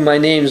reason of whom my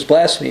name is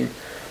blasphemed.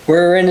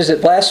 Wherein is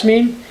it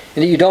blasphemed?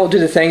 And that you don't do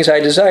the things I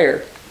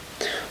desire.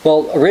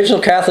 Well,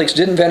 original Catholics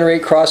didn't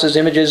venerate crosses,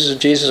 images of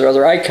Jesus, or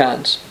other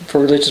icons for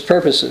religious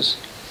purposes.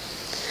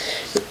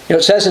 You know,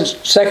 it says in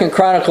 2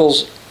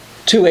 Chronicles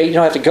 2:8, you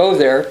don't have to go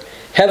there,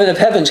 heaven of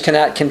heavens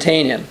cannot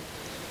contain him.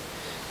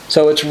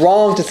 So it's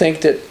wrong to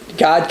think that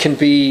God can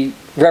be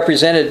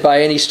represented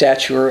by any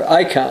statue or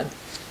icon.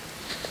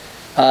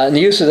 And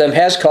the use of them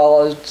has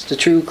caused the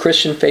true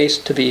Christian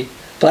faith to be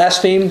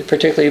blasphemed,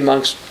 particularly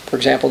amongst, for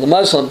example, the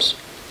Muslims.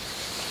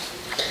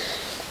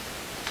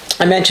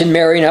 I mentioned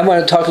Mary, and I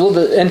want to talk a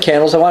little bit, and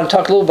candles, I want to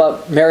talk a little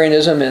about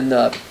Marianism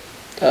and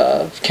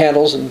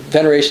candles and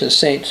veneration of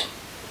saints.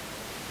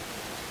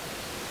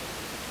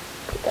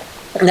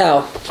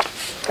 Now,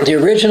 the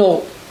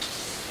original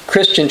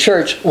Christian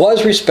church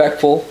was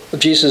respectful of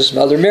Jesus'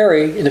 mother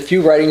Mary in the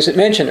few writings that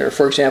mention her.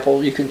 For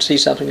example, you can see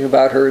something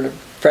about her in the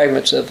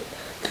fragments of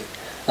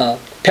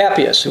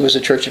Papias, who was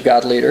a Church of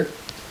God leader.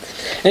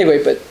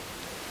 Anyway, but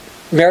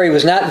Mary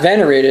was not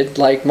venerated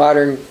like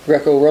modern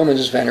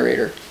Greco-Romans venerate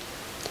her.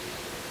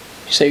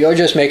 You say, you're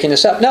just making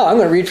this up. No, I'm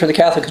going to read from the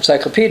Catholic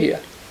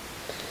Encyclopedia.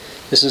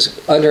 This is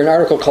under an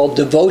article called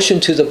Devotion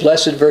to the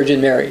Blessed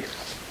Virgin Mary.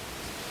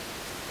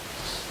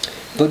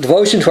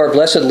 Devotion to our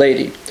Blessed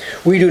Lady.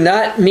 We do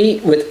not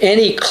meet with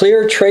any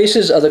clear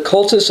traces of the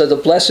cultus of the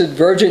Blessed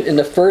Virgin in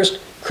the first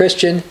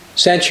Christian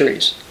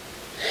centuries.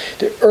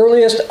 The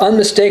earliest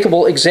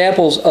unmistakable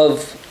examples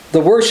of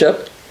the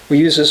worship, we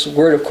use this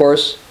word, of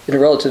course, in a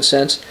relative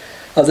sense,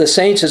 of the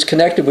saints is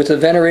connected with the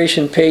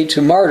veneration paid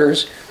to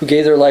martyrs who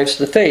gave their lives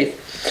to the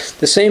faith.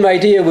 The same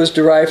idea was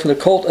derived from the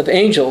cult of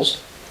angels,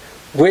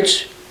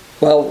 which,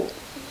 while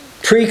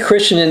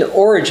pre-Christian in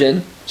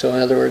origin, so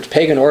in other words,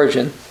 pagan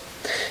origin,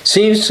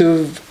 seems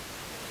to have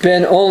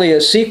been only a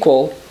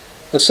sequel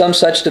of some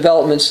such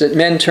developments that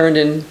men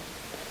turned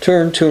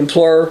to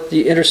implore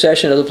the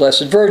intercession of the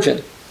Blessed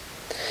Virgin.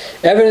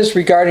 Evidence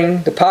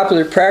regarding the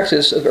popular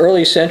practice of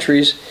early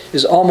centuries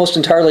is almost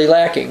entirely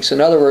lacking. So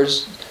in other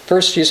words,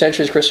 first few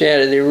centuries of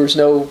Christianity, there was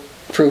no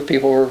proof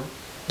people were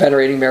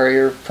venerating Mary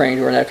or praying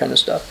to her and that kind of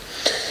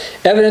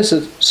stuff. Evidence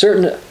of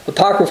certain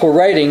apocryphal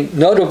writing,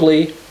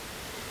 notably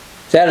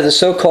that of the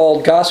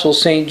so-called Gospel of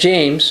St.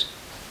 James,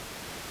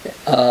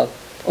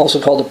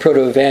 also called the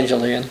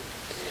Proto-Evangelion,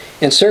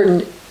 and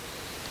certain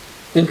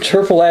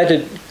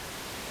interpolated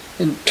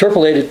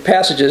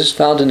passages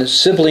found in the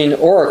Sibylline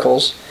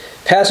oracles,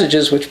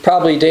 passages which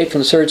probably date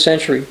from the 3rd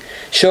century,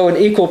 show an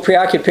equal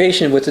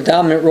preoccupation with the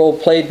dominant role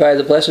played by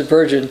the Blessed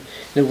Virgin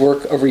in the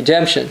work of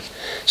redemption.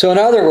 So in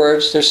other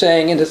words, they're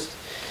saying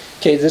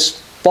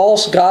this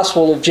false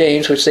Gospel of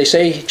James, which they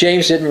say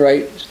James didn't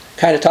write,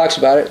 kind of talks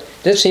about it,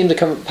 didn't seem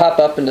to pop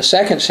up in the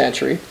 2nd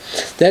century.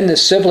 Then the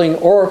Sibylline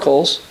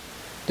oracles,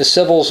 the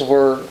Sibyls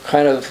were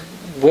kind of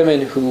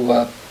women who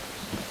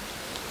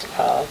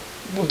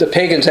the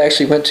pagans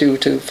actually went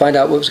to find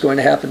out what was going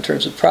to happen in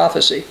terms of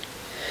prophecy.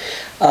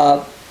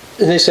 And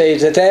they say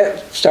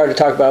that started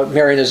to talk about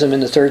Marianism in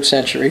the 3rd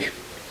century.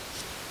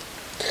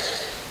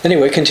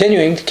 Anyway,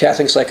 continuing the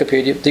Catholic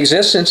Encyclopedia, the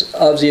existence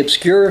of the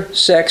obscure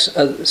sect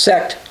of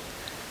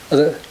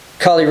the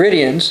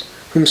Collyridians,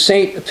 whom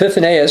St.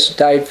 Epiphanius,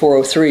 died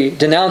 403,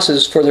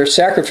 denounces for their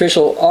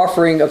sacrificial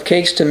offering of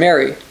cakes to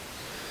Mary.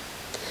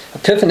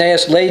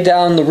 Epiphanius laid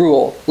down the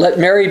rule, let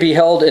Mary be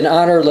held in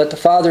honor, let the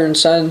Father and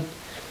Son,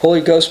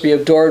 Holy Ghost be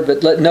adored,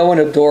 but let no one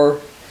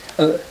adore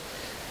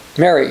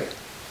Mary.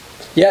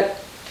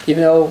 Yet,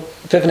 even though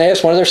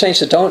Epiphanius, one of their saints,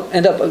 that don't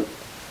end up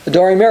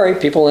adoring Mary,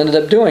 people ended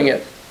up doing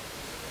it.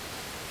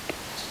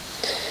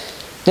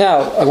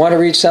 Now, I want to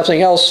read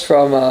something else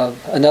from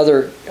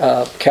another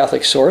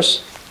Catholic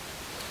source.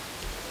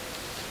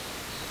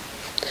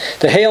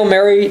 The Hail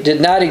Mary did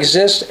not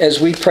exist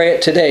as we pray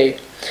it today.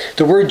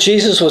 The word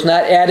Jesus was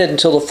not added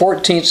until the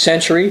 14th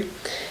century,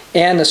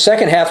 and the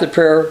second half of the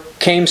prayer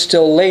came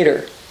still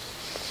later.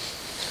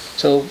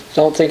 So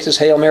don't think this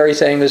Hail Mary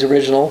thing was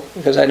original,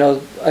 because I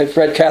know I've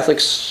read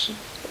Catholics,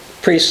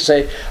 priests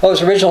say, oh,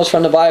 it's original, it's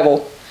from the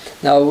Bible.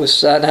 No, it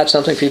was not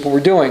something people were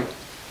doing.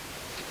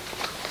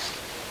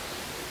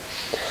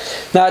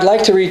 Now I'd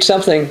like to read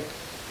something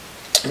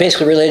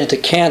basically related to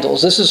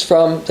candles. This is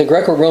from the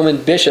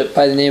Greco-Roman bishop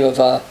by the name of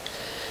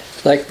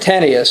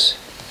Lactantius.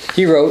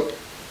 He wrote,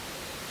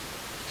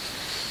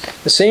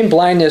 the same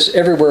blindness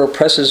everywhere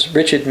oppresses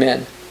wretched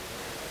men,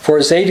 for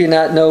as they do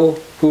not know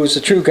who is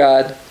the true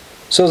God,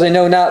 so they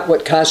know not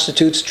what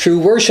constitutes true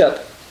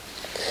worship.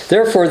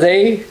 Therefore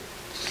they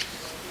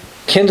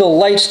kindle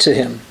lights to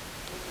him,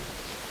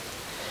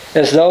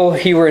 as though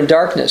he were in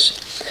darkness.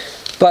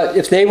 But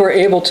if they were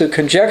able to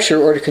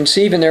conjecture or to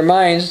conceive in their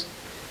minds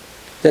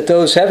that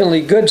those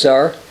heavenly goods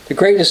are, the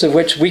greatness of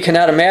which we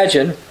cannot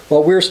imagine,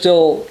 while we're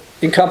still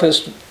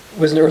encompassed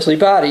with an earthly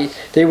body,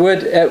 they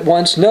would at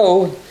once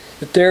know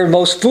that they're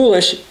most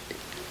foolish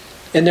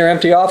in their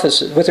empty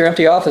offices, with their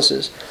empty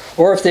offices.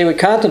 Or if they would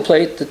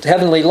contemplate the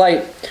heavenly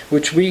light,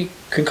 which we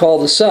can call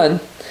the sun,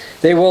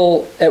 they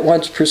will at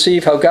once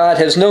perceive how God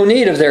has no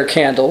need of their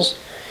candles,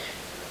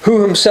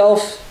 who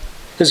himself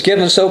has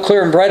given so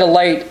clear and bright a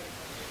light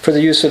for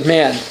the use of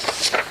man.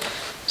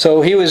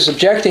 So he was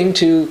objecting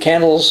to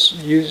candles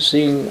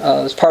using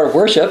as part of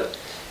worship,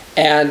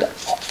 and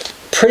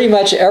pretty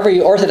much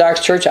every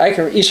Orthodox church,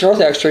 Eastern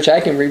Orthodox church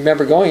I can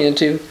remember going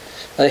into,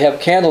 they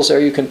have candles there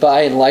you can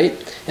buy and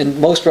light.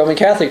 In most Roman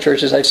Catholic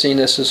churches I've seen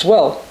this as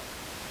well.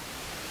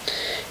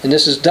 And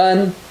this is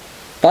done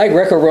by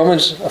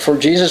Greco-Romans for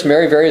Jesus,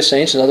 Mary, various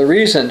saints, and other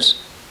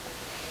reasons.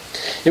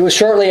 It was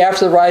shortly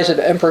after the rise of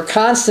Emperor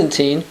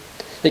Constantine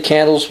that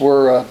candles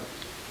were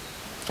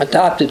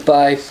adopted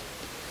by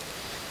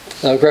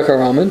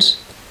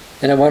Greco-Romans.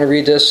 And I want to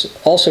read this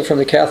also from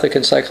the Catholic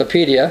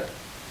Encyclopedia.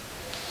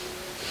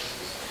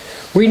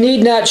 We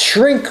need not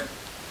shrink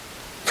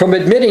from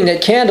admitting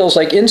that candles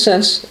like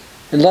incense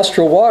and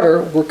lustral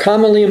water were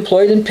commonly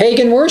employed in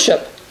pagan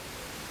worship.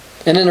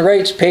 and in the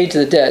rites paid to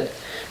the dead.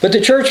 But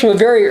the church from a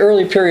very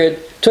early period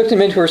took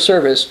them into her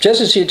service,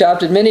 just as she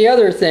adopted many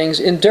other things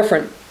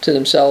indifferent to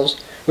themselves,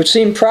 which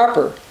seemed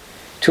proper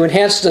to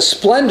enhance the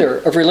splendor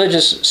of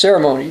religious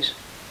ceremonies.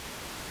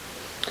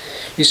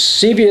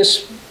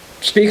 Eusebius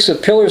speaks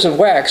of pillars of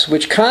wax,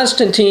 which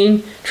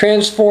Constantine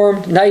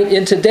transformed night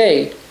into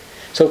day.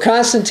 So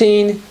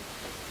Constantine,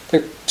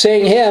 they're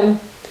saying him,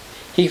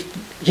 he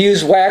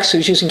used wax, he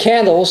was using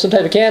candles, some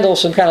type of candle,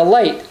 some kind of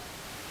light.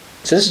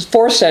 So this is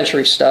 4th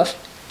century stuff.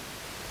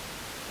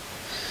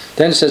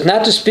 Then it says,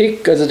 not to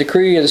speak of the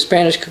decree of the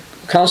Spanish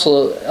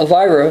Council of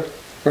Elvira,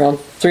 around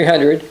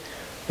 300,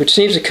 which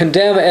seems to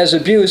condemn as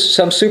abuse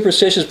some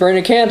superstitious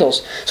burning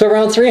candles. So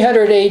around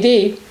 300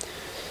 AD,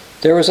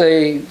 there was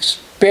a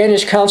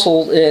Spanish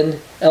council in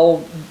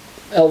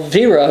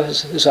Elvira,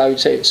 as I would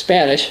say in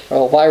Spanish, or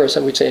Elvira as I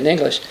would say in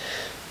English,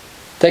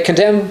 that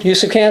condemned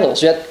use of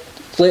candles. Yet,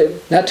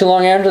 not too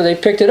long after, they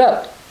picked it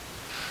up.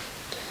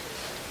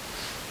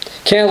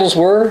 Candles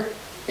were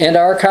and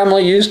are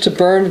commonly used to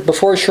burn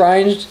before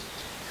shrines,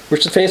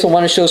 which the faithful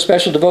want to show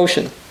special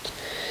devotion.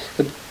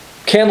 The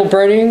candle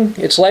burning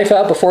its life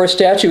out before a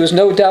statue is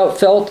no doubt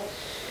felt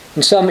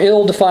in some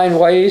ill-defined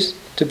ways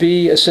to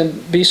be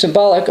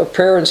symbolic of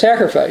prayer and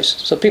sacrifice.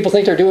 So people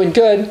think they're doing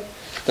good,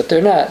 but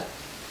they're not.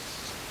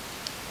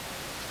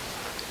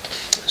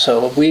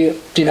 So we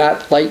do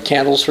not light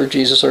candles for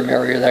Jesus or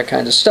Mary or that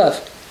kind of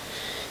stuff.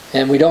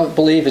 And we don't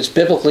believe it's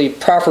biblically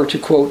proper to,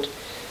 quote,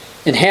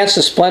 enhance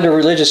the splendor of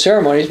religious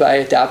ceremonies by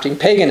adopting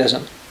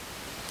paganism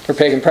or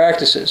pagan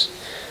practices.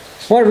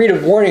 I want to read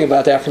a warning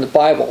about that from the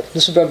Bible.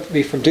 This will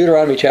be from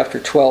Deuteronomy chapter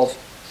 12.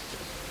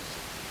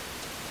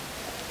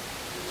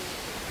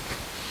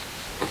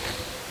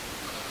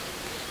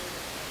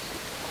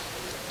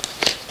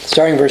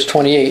 Starting verse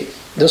 28.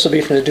 This will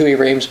be from the Dewey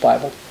Rames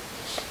Bible.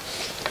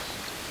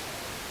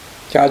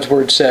 God's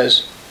word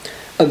says,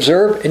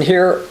 observe and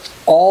hear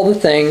all the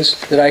things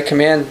that I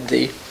command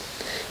thee,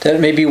 that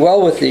it may be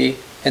well with thee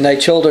and thy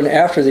children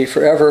after thee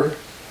forever,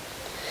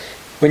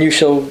 when you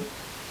shall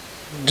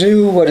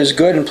do what is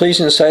good and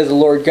pleasing in the sight of the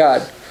Lord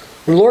God.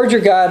 When the Lord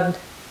your God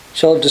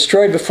shall have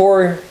destroyed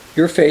before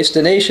your face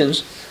the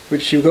nations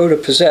which you go to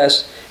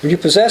possess, when you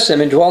possess them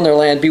and dwell in their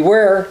land,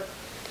 beware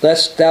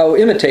lest thou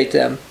imitate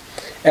them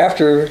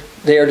after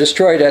they are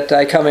destroyed at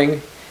thy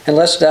coming, and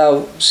lest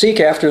thou seek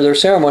after their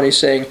ceremonies,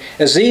 saying,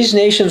 as these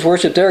nations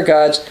worship their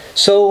gods,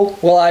 so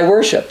will I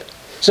worship.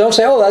 So don't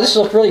say, oh, this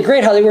looks really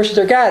great how they worship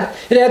their God.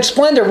 It adds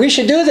splendor. We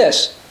should do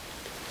this.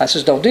 I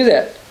says, don't do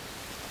that.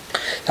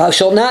 Thou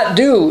shalt not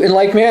do in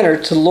like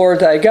manner to the Lord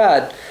thy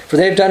God, for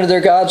they have done to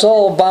their gods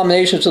all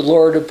abominations the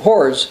Lord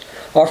abhors,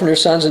 offering their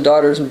sons and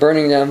daughters and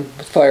burning them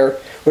with fire.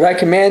 Would I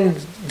command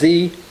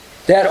thee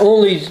that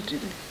only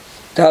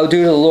thou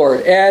do to the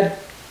Lord?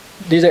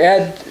 Neither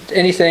add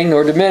anything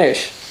nor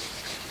diminish.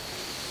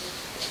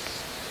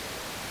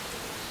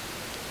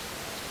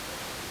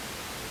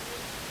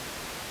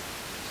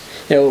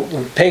 You know,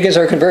 when pagans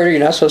are converted,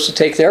 you're not supposed to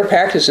take their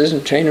practices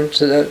and train them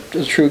to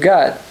the true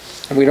God.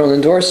 And we don't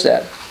endorse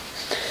that.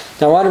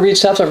 Now I want to read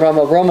something from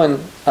a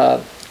Roman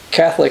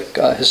Catholic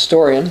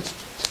historian,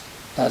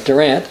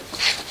 Durant.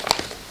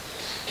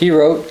 He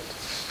wrote,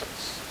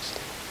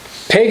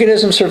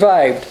 paganism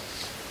survived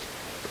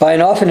by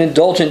an often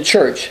indulgent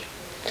church.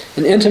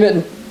 An intimate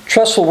and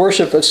trustful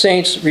worship of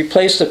saints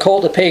replaced the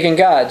cult of pagan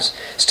gods.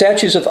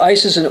 Statues of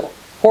Isis and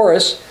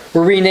Horus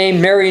were renamed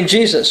Mary and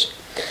Jesus.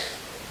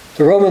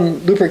 The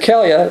Roman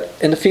Lupercalia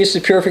and the Feast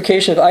of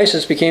Purification of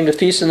Isis became the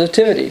Feast of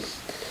Nativity.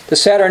 The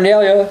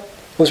Saturnalia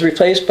was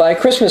replaced by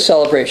Christmas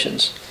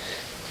celebrations.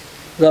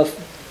 The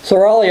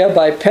Floralia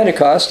by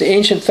Pentecost, the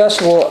ancient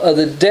festival of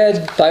the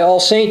dead by All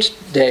Souls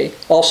Day,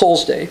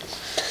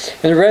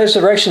 and the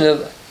resurrection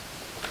of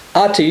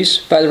Atis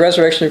by the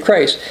resurrection of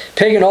Christ.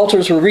 Pagan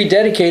altars were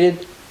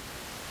rededicated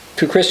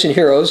to Christian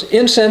heroes.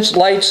 Incense,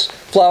 lights,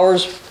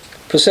 flowers,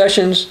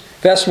 processions,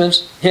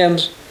 vestments,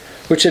 hymns,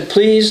 which had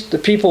pleased the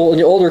people in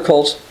the older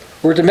cults,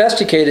 were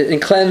domesticated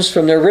and cleansed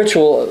from their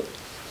ritual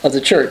of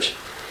the church.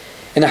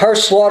 And the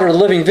harsh slaughter of the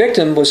living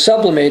victim was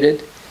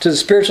sublimated to the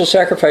spiritual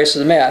sacrifice of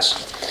the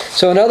Mass.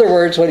 So in other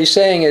words, what he's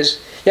saying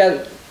is,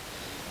 yeah,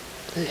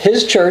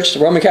 his church, the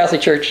Roman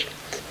Catholic Church,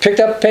 picked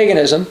up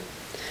paganism,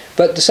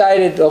 but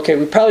decided, okay,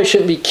 we probably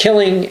shouldn't be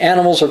killing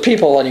animals or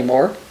people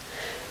anymore,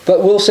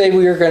 but we'll say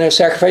we are going to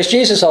sacrifice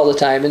Jesus all the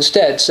time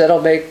instead. So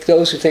that'll make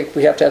those who think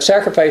we have to have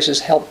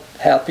sacrifices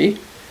happy.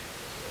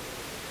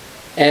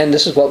 And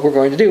this is what we're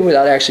going to do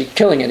without actually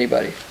killing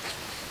anybody.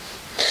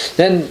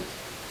 Then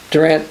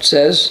Durant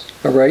says,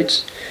 or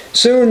writes,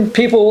 soon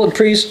people and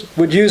priests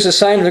would use the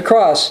sign of the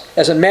cross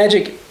as a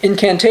magic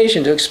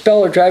incantation to expel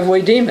or drive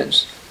away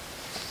demons.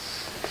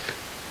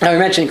 Now we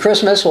mentioned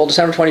Christmas. Well,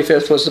 December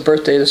 25th was the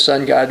birthday of the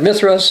sun god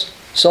Mithras,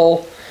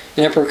 Sol,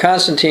 and Emperor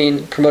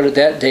Constantine promoted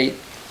that date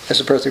as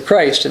the birth of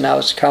Christ, and now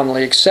it's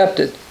commonly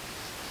accepted.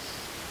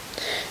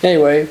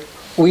 Anyway,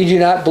 we do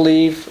not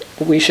believe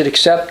we should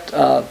accept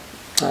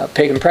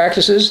pagan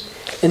practices,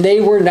 and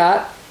they were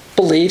not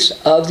beliefs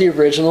of the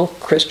original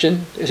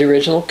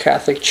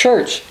Catholic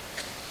Church.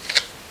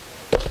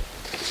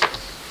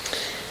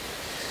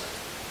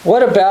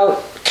 What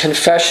about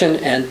confession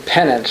and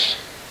penance?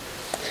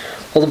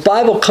 Well, the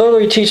Bible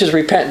clearly teaches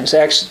repentance,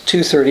 Acts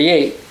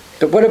 2:38.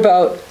 But what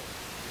about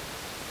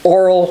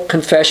oral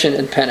confession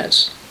and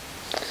penance?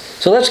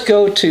 So let's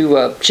go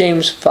to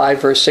James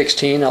 5, verse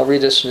 16. I'll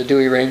read this in the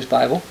Douay-Rheims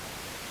Bible.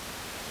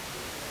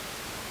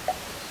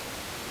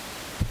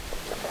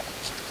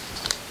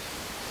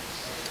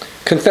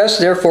 Confess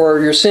therefore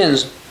your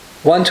sins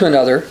one to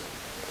another,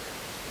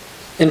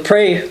 and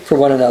pray for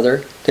one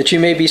another, that you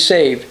may be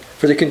saved.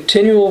 For the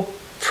continual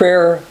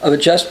prayer of a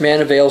just man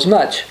avails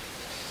much.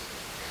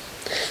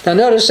 Now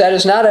notice that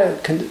is not a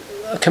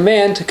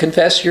command to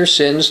confess your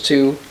sins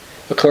to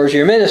a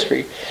clergy or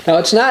ministry. Now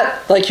it's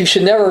not like you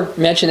should never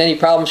mention any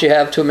problems you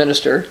have to a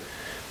minister,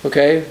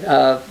 okay?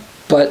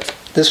 But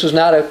this was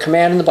not a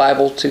command in the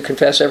Bible to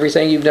confess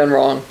everything you've done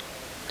wrong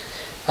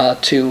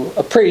to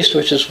a priest,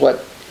 which is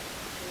what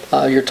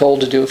you're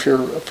told to do if you're,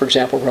 for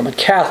example, Roman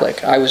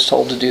Catholic. I was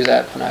told to do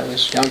that when I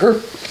was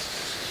younger.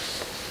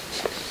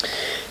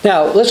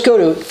 Now, let's go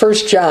to 1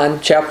 John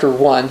chapter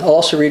 1. I'll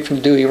also read from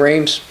the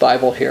Douay-Rheims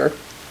Bible here.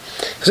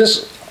 Because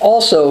this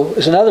also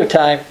is another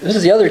time, this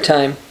is the other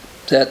time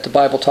that the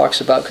Bible talks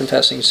about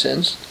confessing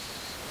sins.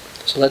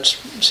 So let's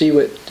see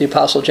what the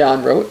Apostle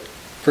John wrote.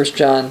 1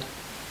 John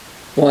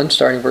 1,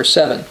 starting verse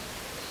 7.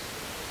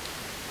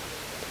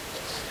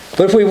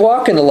 But if we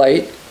walk in the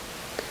light,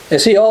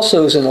 as he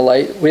also is in the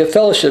light, we have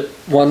fellowship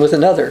one with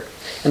another.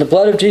 And the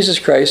blood of Jesus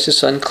Christ, his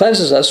Son,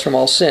 cleanses us from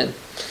all sin.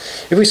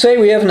 If we say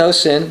we have no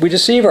sin, we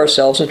deceive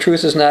ourselves, and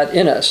truth is not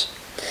in us.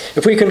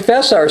 If we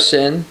confess our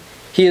sin,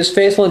 he is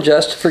faithful and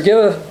just to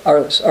forgive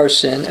our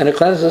sin and to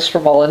cleanse us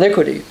from all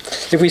iniquity.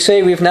 If we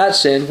say we have not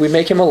sinned, we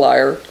make him a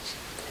liar,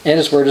 and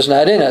his word is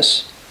not in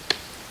us.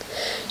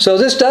 So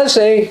this does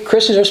say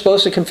Christians are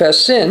supposed to confess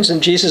sins,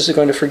 and Jesus is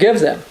going to forgive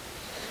them.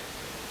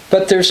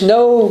 But there's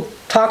no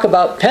talk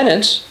about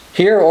penance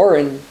here or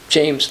in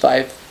James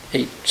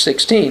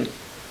 5:16.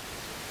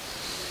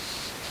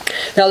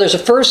 Now there's a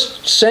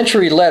first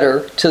century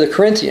letter to the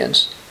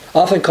Corinthians,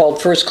 often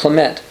called 1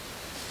 Clement.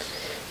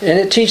 And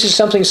it teaches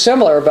something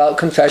similar about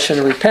confession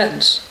and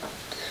repentance.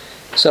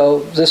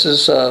 So this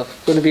is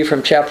going to be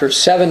from chapter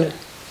 7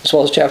 as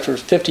well as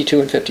chapters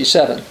 52 and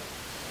 57.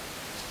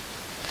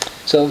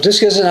 So this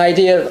gives an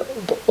idea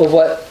of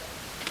what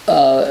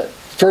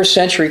first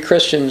century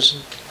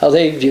Christians, how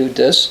they viewed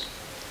this.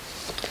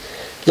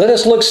 Let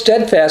us look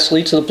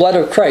steadfastly to the blood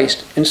of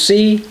Christ and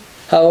see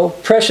how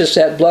precious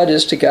that blood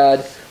is to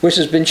God, which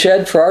has been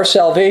shed for our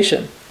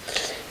salvation,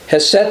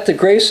 has set the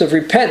grace of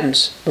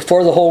repentance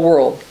before the whole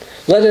world.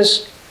 Let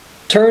us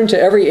turn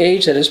to every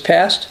age that is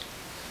past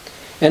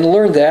and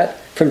learn that,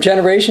 from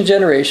generation to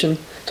generation,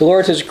 the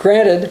Lord has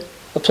granted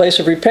a place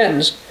of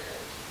repentance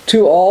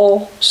to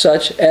all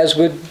such as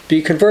would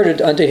be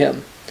converted unto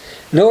him.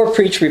 Noah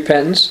preached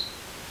repentance,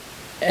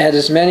 and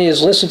as many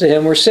as listened to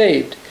him were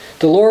saved.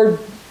 The Lord,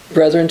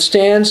 brethren,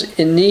 stands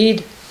in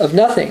need of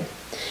nothing.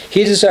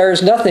 He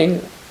desires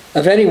nothing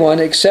of anyone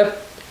except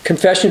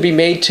confession be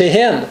made to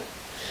him.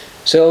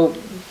 So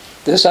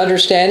this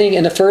understanding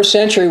in the first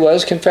century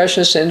was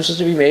confession of sins was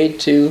to be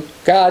made to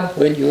God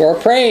when you are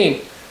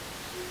praying.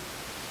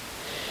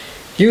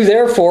 You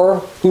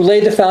therefore, who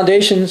laid the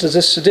foundations of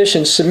this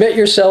sedition, submit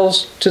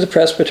yourselves to the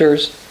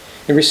presbyters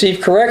and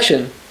receive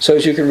correction so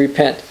as you can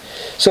repent.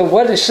 So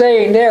what it's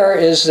saying there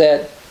is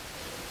that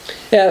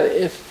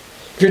if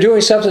you're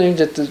doing something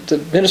that the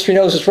ministry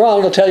knows is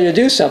wrong, they'll tell you to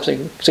do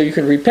something so you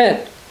can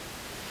repent.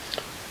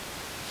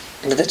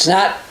 But it's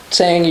not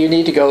saying you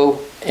need to go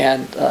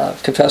and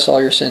confess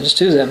all your sins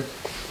to them.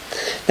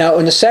 Now,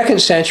 in the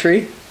 2nd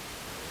century,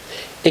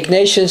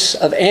 Ignatius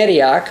of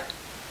Antioch,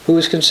 who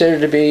was considered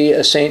to be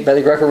a saint by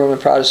the Greco-Roman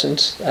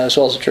Protestants as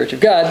well as the Church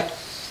of God,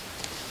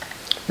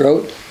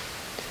 wrote,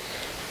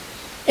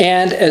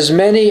 "And as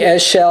many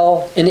as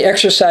shall, in the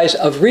exercise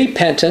of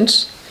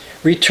repentance,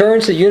 return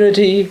to the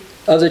unity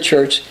of the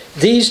church,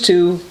 these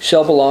too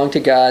shall belong to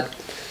God,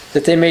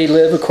 that they may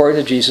live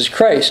according to Jesus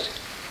Christ."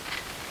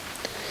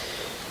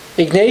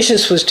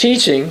 Ignatius was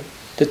teaching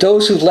that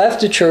those who left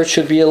the church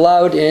should be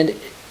allowed in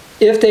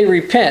if they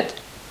repent.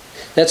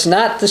 That's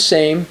not the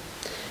same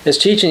as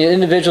teaching that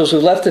individuals who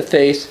left the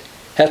faith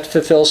have to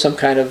fulfill some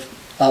kind of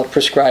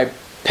prescribed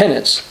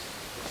penance.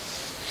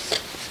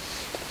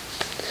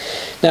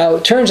 Now,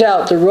 it turns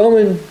out the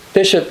Roman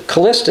Bishop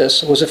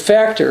Callistus was a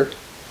factor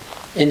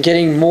in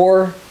getting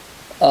more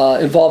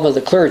involvement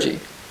of the clergy.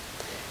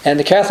 And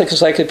the Catholic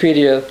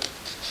Encyclopedia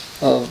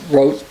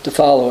wrote the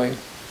following.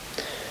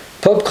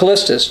 Pope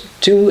Callistus,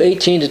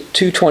 218 to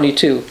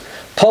 222,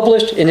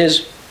 published in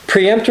his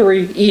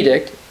peremptory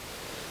edict,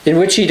 in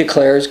which he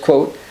declares,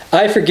 quote,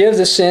 "I forgive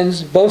the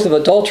sins both of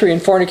adultery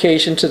and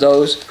fornication to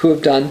those who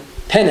have done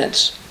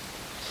penance."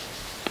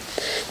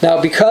 Now,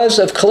 because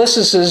of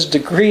Callistus's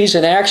decrees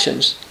and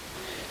actions,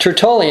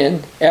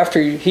 Tertullian,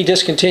 after he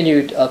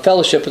discontinued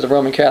fellowship with the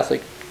Roman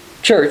Catholic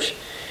Church,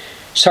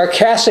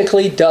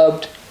 sarcastically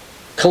dubbed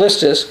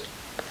Callistus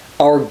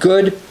our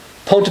good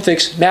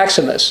Pontifex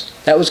Maximus.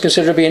 That was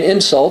considered to be an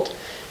insult,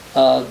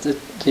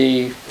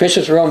 the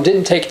bishops of Rome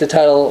didn't take the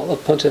title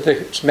of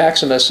Pontifex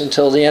Maximus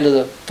until the end of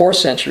the 4th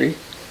century.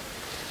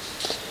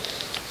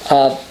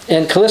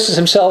 And Callistus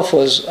himself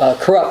was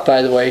corrupt,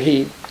 by the way.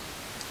 He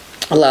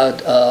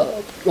allowed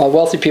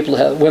wealthy people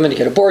to have women to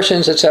get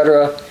abortions,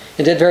 etc.,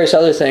 and did various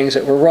other things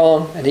that were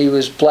wrong, and he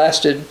was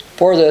blasted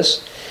for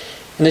this.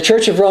 And the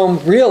Church of Rome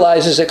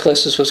realizes that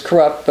Callistus was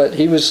corrupt, but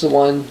he was the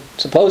one,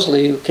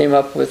 supposedly, who came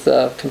up with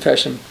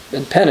confession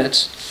and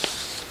penance,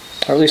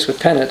 or at least with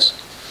penance.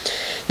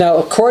 Now,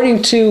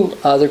 according to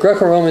the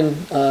Greco-Roman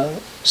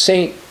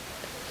saint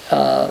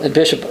and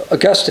Bishop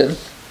Augustine,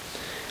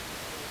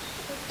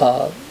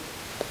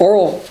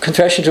 oral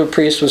confession to a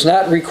priest was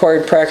not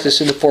required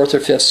practice in the 4th or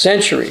 5th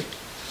century.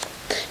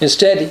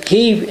 Instead,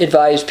 he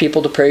advised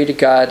people to pray to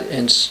God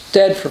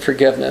instead for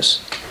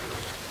forgiveness.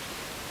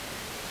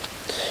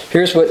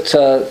 Here's what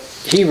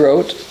he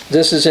wrote.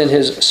 This is in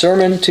his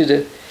Sermon to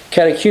the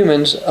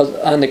Catechumens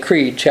on the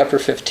Creed, chapter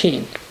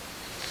 15.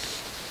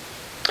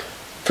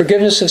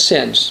 Forgiveness of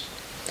sins.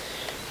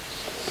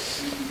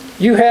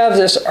 You have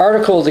this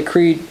article of the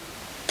Creed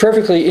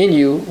perfectly in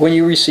you when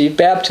you receive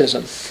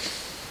baptism.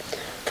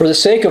 For the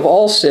sake of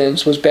all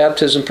sins was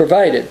baptism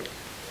provided.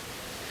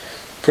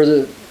 For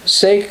the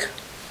sake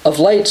of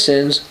light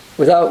sins,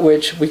 without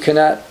which we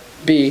cannot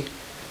be,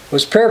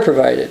 was prayer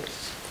provided.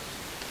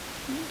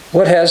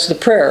 What has the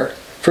prayer?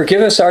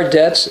 Forgive us our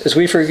debts as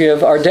we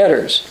forgive our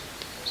debtors.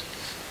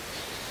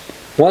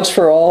 Once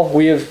for all,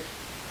 we have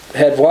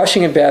had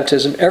washing in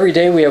baptism. Every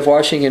day we have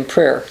washing in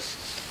prayer.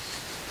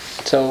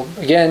 So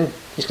again,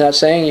 he's not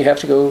saying you have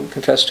to go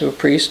confess to a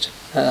priest.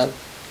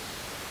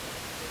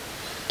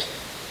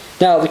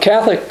 Now, the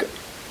Catholic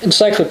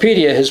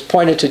Encyclopedia has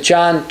pointed to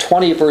John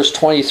 20, verse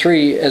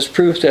 23 as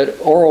proof that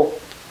oral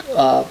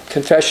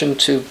confession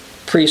to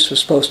priests was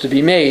supposed to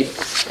be made.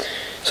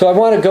 So I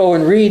want to go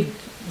and read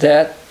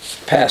that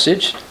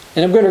passage,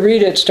 and I'm going to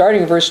read it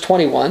starting in verse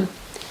 21.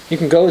 You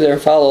can go there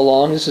and follow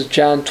along. This is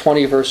John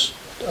 20,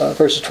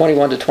 verses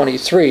 21 to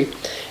 23. And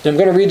I'm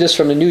going to read this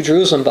from the New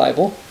Jerusalem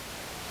Bible,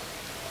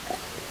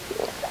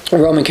 a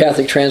Roman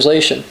Catholic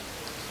translation.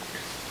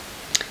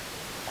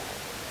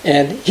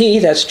 And he,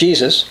 that's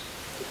Jesus,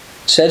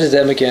 said to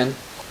them again,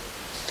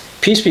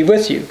 "Peace be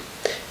with you.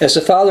 As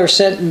the Father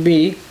sent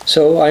me,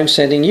 so I am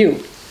sending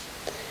you."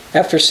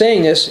 After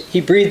saying this,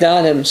 he breathed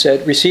on them and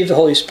said, "Receive the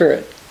Holy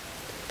Spirit."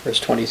 Verse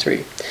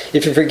 23.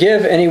 If you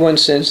forgive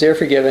anyone's sins, they are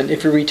forgiven.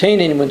 If you retain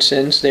anyone's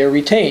sins, they are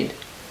retained.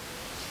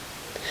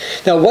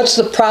 Now, what's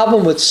the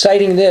problem with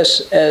citing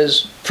this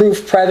as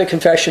proof private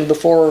confession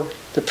before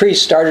the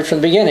priest started from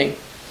the beginning?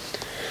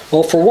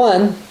 Well, for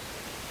one,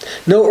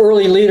 no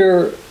early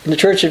leader in the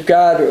Church of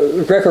God,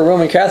 or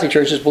Greco-Roman Catholic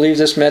churches, believed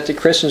this meant that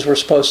Christians were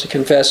supposed to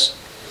confess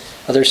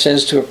their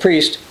sins to a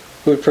priest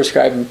who would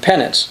prescribe them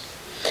penance.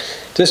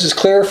 This is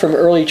clear from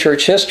early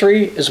church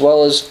history as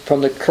well as from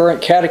the current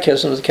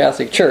catechism of the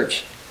Catholic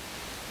Church.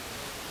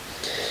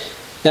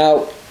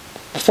 Now,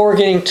 before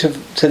getting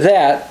to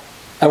that,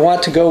 I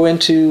want to go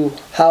into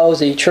how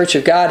the Church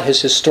of God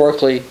has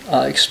historically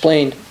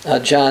explained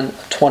John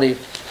 20,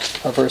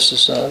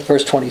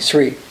 verse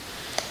 23.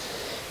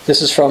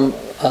 This is from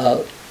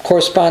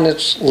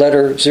Correspondence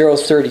Letter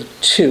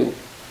 032.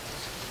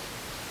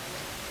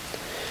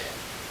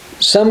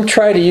 Some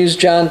try to use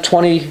John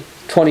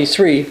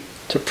 20:23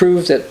 to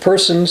prove that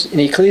persons in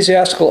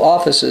ecclesiastical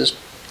offices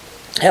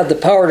have the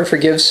power to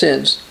forgive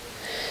sins.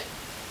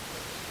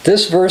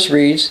 This verse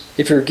reads,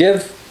 "If you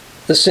forgive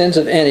the sins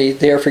of any,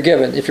 they are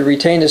forgiven. If you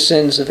retain the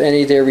sins of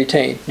any, they are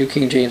retained." New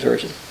King James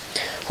Version.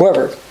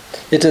 However,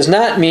 it does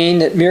not mean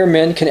that mere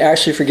men can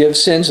actually forgive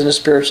sins in a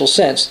spiritual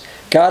sense.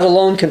 God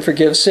alone can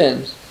forgive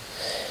sins.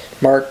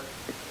 Mark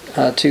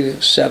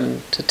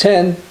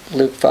 2:7-10,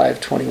 Luke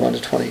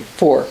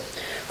 5:21-24.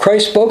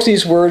 Christ spoke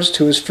these words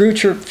to his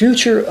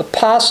future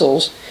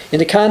apostles in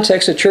the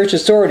context of church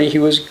authority he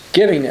was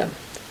giving them.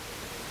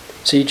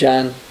 See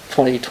John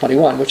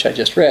 20:21, which I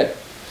just read.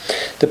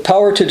 The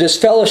power to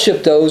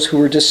disfellowship those who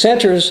were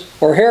dissenters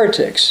or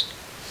heretics.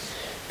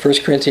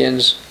 1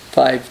 Corinthians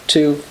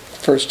 5:2,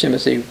 1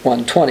 Timothy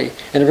 1:20,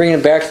 and to bring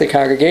them back to the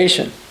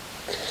congregation.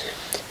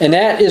 And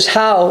that is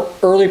how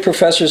early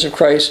professors of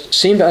Christ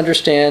seem to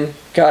understand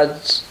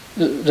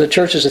the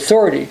church's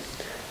authority,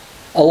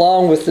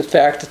 along with the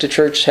fact that the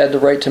church had the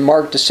right to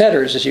mark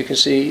dissenters, as you can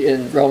see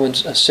in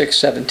Romans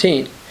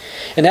 6:17.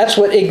 And that's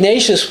what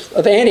Ignatius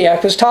of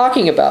Antioch was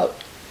talking about.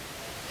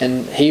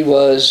 And he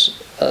was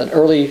an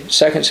early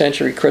 2nd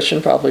century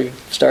Christian, probably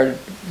started,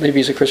 maybe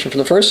he's a Christian from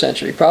the 1st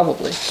century,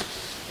 probably.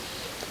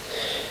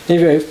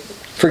 Anyway,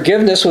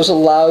 forgiveness was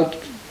allowed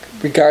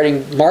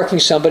regarding marking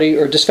somebody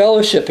or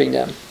disfellowshipping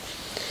them.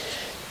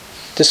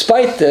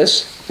 Despite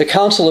this, the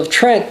Council of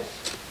Trent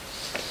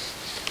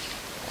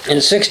in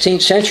the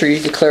 16th century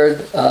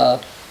declared the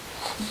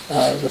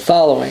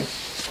following.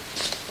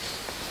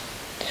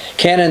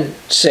 Canon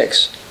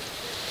 6.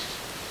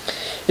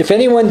 If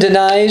anyone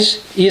denies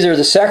either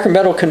the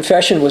sacramental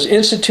confession was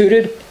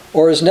instituted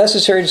or is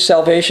necessary to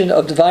salvation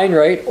of divine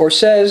right, or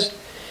says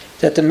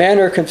that the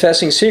manner of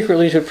confessing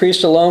secretly to a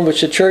priest alone,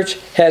 which the Church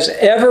has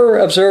ever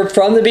observed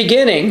from the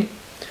beginning,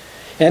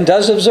 and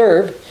does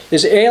observe,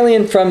 is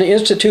alien from the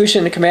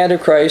institution and command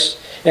of Christ,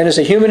 and is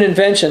a human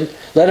invention,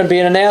 let him be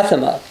an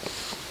anathema.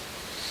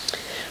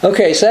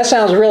 Okay, so that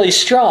sounds really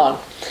strong.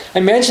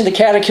 I mentioned the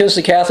Catechism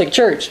of the Catholic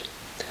Church.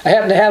 I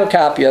happen to have a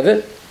copy of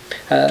it.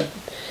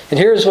 And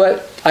here's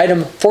what item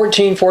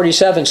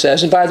 1447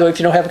 says. And by the way, if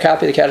you don't have a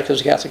copy of the Catechism of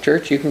the Catholic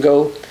Church, you can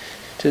go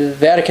to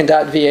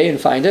vatican.va and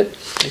find it.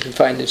 You can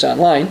find this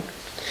online.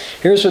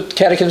 Here's what the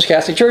Catechism of the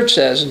Catholic Church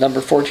says in number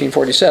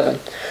 1447.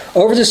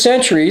 Over the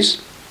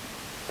centuries,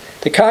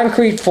 the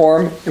concrete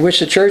form in which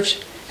the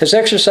Church has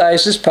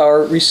exercised this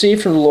power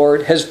received from the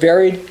Lord has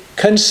varied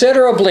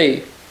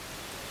considerably.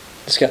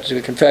 It's got to do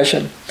with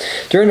confession.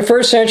 During the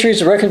first centuries,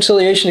 the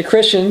reconciliation of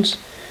Christians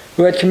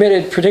who had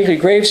committed particularly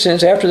grave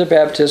sins after their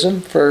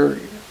baptism, for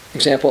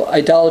example,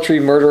 idolatry,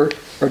 murder,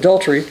 or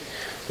adultery,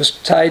 was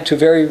tied to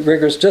very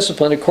rigorous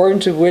discipline, according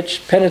to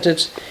which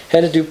penitents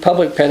had to do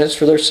public penance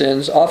for their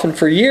sins, often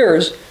for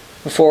years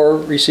before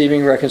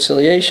receiving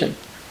reconciliation.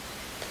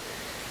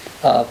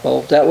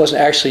 Well, that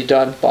wasn't actually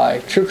done by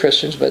true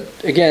Christians, but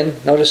again,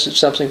 notice it's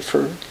something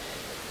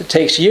it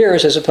takes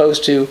years, as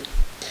opposed to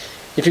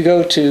if you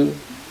go to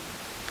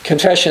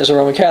confession as a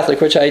Roman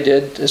Catholic, which I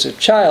did as a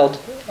child,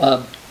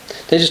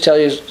 they just tell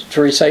you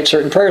to recite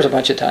certain prayers a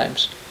bunch of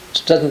times.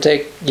 It doesn't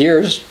take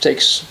years, it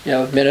takes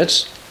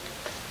minutes.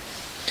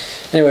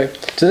 Anyway,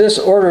 to this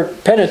order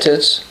of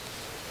penitence,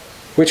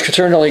 which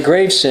concerned only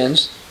grave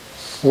sins,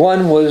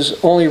 one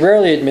was only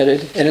rarely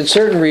admitted, and in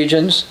certain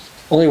regions,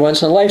 only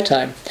once in a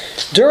lifetime.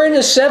 During the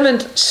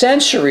 7th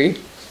century,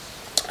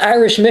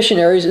 Irish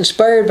missionaries,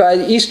 inspired by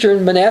the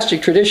Eastern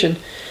monastic tradition,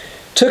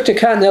 took to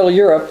continental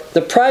Europe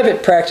the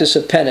private practice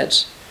of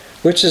penance,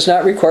 which does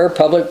not require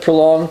public,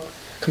 prolonged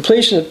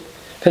completion of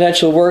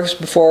penitential works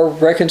before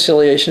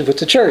reconciliation with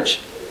the Church.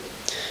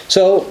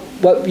 So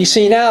what we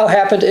see now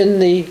happened in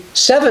the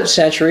 7th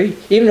century,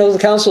 even though the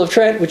Council of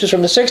Trent, which is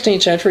from the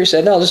 16th century,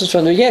 said, no, this is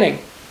from the beginning.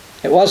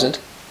 It wasn't.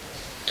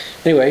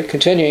 Anyway,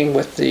 continuing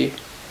with the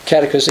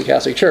Catechism of the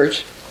Catholic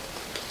Church.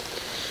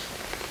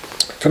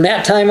 From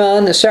that time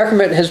on, the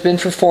sacrament has been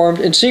performed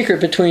in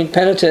secret between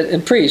penitent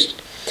and priest.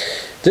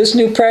 This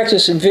new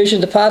practice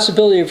envisioned the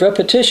possibility of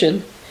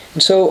repetition,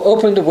 and so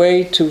opened the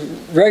way to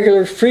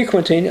regular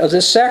frequenting of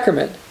this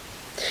sacrament.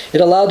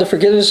 It allowed the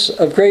forgiveness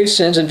of grave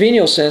sins and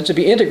venial sins to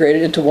be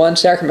integrated into one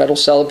sacramental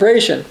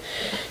celebration.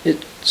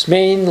 It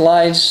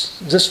mainlines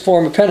this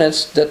form of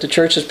penance that the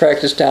Church has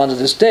practiced down to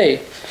this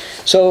day.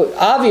 So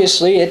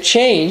obviously it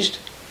changed.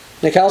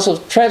 The Council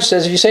of Trent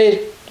says if you say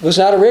it was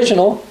not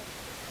original,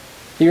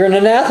 you're an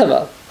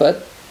anathema.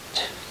 But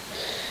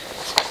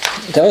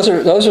those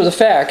are the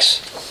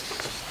facts.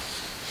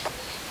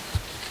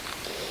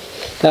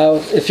 Now,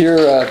 if you're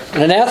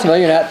an anathema,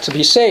 you're not to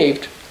be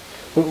saved.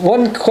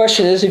 One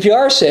question is, if you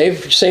are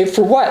saved, you're saved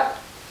for what?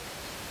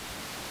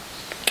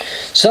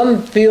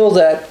 Some feel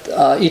that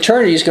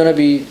eternity is going to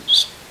be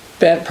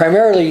spent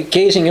primarily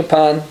gazing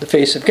upon the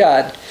face of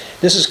God.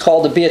 This is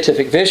called the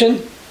beatific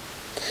vision.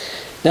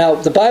 Now,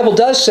 the Bible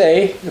does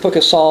say, in the book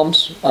of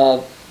Psalms,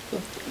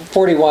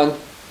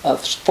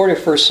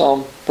 41st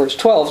Psalm, verse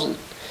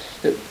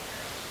 12, that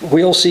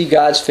we'll see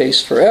God's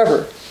face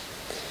forever.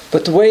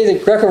 But the way the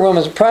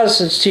Greco-Romans and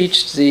Protestants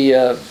teach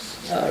the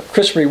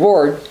Christian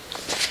reward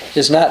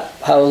is not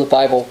how the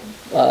Bible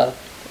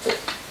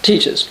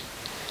teaches.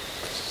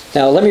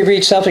 Now, let me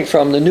read something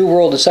from the New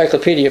World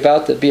Encyclopedia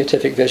about the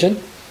beatific vision.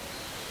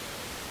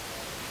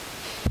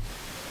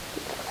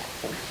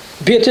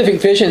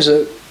 Beatific vision is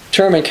a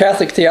term in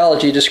Catholic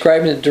theology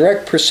describing the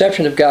direct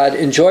perception of God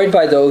enjoyed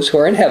by those who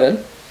are in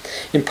heaven,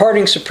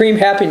 imparting supreme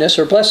happiness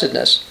or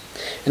blessedness.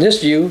 In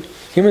this view,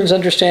 humans'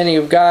 understanding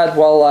of God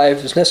while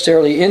alive is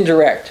necessarily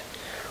indirect,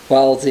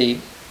 while the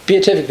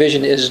beatific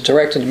vision is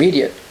direct and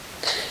immediate.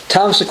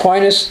 Thomas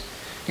Aquinas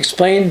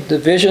explained the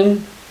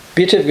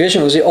beatific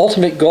vision was the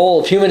ultimate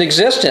goal of human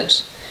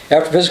existence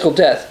after physical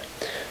death.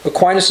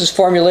 Aquinas'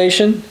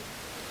 formulation,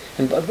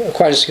 and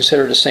Aquinas is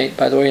considered a saint,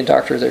 by the way, and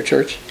doctor of their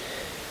church,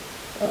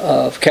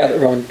 of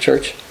Catholic Roman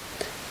Church,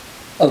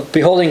 of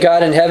beholding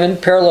God in heaven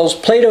parallels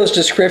Plato's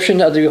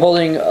description of the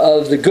beholding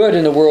of the good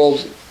in the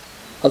world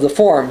of the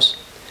forms,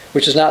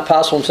 which is not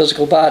possible in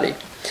physical body.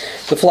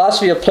 The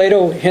philosophy of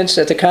Plato hints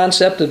at the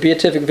concept of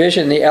beatific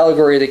vision in the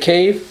allegory of the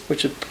cave,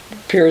 which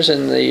appears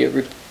in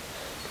the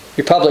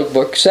Republic,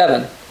 Book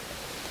 7.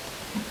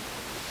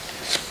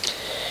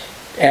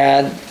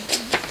 And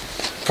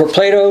for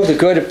Plato, the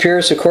good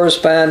appears to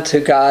correspond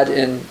to God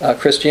in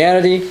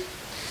Christianity.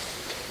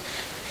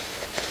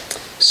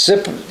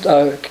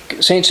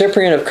 Saint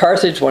Cyprian of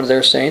Carthage, one of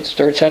their saints,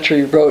 3rd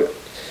century, wrote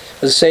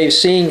of the saved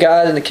seeing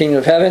God in the kingdom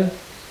of heaven.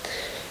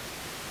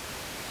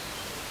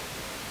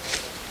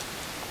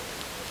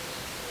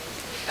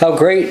 How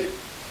great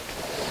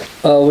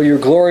will your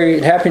glory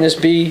and happiness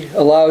be,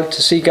 allowed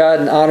to see God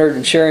and honored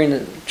and sharing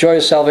the joy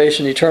of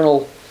salvation,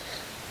 eternal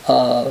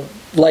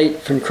light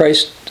from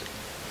Christ,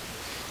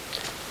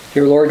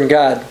 your Lord and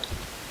God.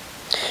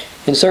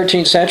 In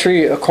 13th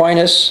century,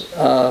 Aquinas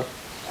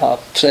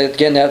So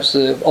again, that's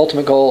the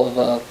ultimate goal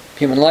of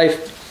human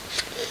life.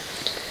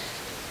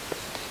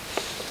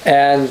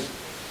 And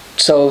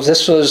so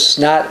this was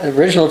not an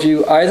original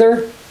view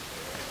either.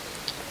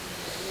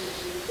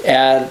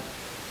 And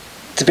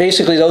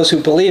basically those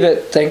who believe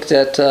it think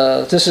that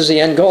this is the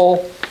end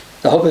goal,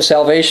 the hope of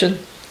salvation,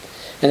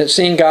 and it's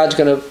seeing God's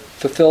going to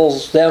fulfill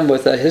them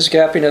with His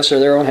happiness or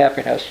their own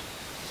happiness.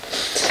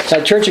 Now,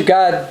 the Church of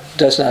God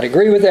does not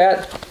agree with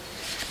that.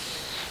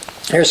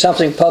 Here's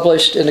something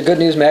published in the Good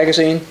News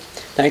magazine,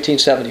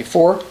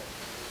 1974.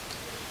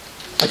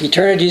 If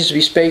eternity is to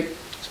be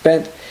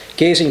spent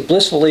gazing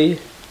blissfully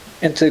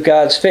into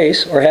God's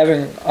face or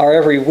having our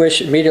every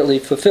wish immediately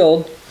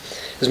fulfilled,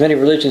 as many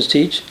religions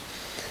teach,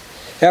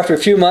 after a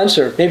few months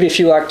or maybe a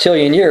few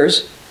octillion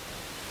years,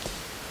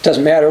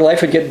 doesn't matter,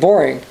 life would get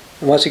boring.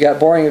 And once it got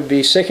boring, it would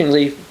be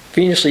sickeningly,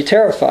 fiendishly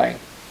terrifying.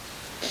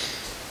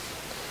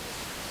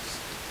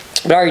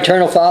 But our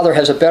eternal Father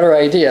has a better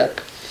idea.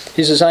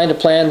 He's designed a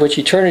plan which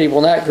eternity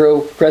will not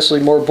grow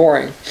progressively more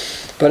boring.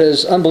 But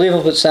as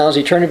unbelievable as it sounds,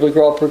 eternity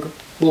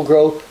will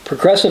grow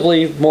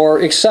progressively more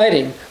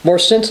exciting, more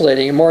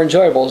scintillating, and more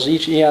enjoyable as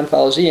each eon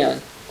follows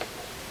eon.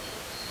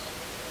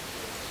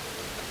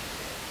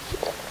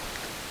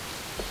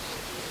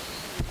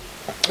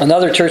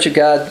 Another Church of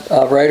God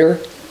writer,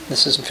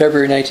 this is in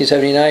February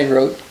 1979,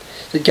 wrote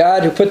that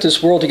God who put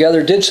this world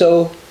together did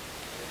so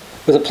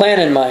with a plan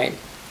in mind.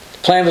 The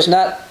plan was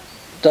not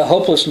the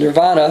hopeless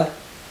nirvana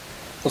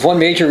of one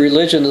major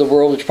religion of the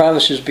world which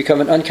promises to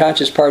become an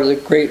unconscious part of the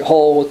great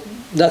whole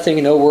with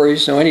nothing, no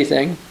worries, no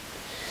anything,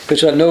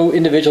 which will have no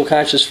individual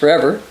consciousness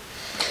forever.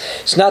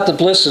 It's not the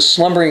bliss of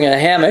slumbering in a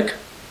hammock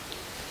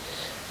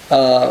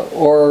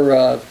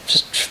or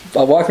just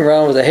walking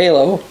around with a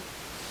halo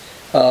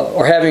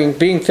or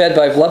being fed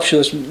by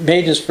voluptuous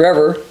maidens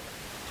forever.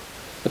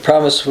 The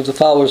promise of the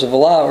followers of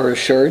Allah are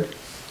assured.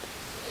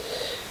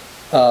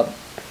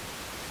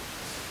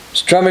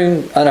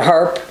 Strumming on a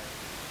harp,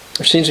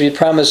 which seems to be the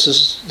promise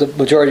of the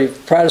majority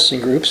of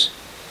Protestant groups.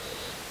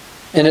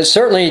 And it's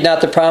certainly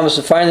not the promise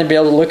of finally being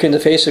able to look in the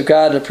face of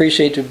God and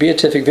appreciate the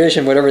beatific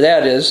vision, whatever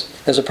that is,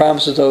 as a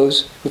promise of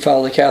those who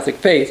follow the Catholic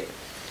faith.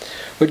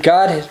 What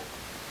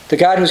the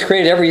God who's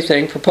created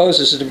everything,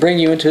 proposes is to bring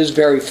you into His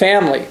very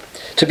family,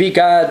 to be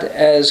God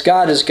is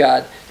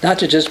God, not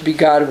to just be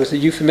God with the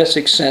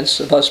euphemistic sense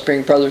of us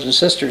being brothers and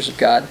sisters of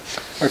God,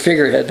 or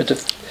figurehead, but to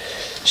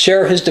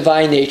share His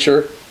divine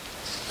nature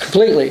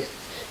completely.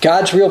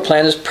 God's real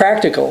plan is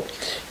practical.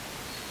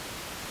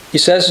 He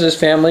says in His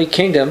family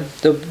kingdom,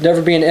 there'll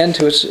never be an end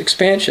to its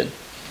expansion.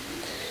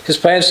 His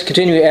plan is to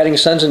continue adding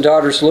sons and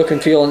daughters to look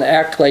and feel and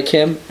act like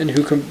Him, and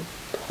who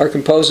are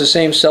composed of the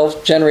same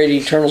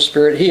self-generating eternal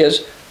spirit He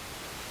is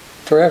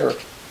forever.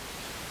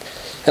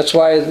 That's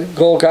why the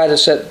goal God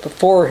has set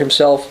before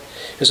Himself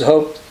is a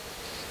hope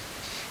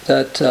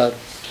that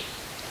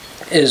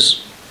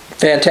is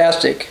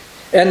fantastic,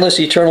 endless,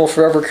 eternal,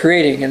 forever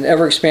creating, and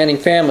ever-expanding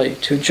family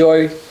to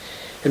enjoy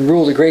and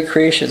rule the great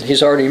creation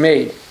He's already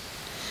made.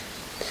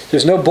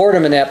 There's no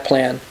boredom in that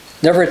plan.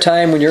 Never a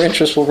time when your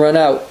interest will run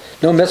out.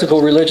 No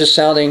mythical religious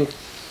sounding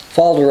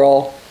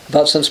falderall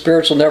about some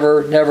spiritual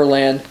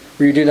neverland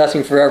where you do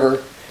nothing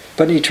forever,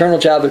 but an eternal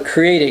job of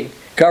creating,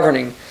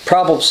 governing,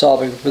 problem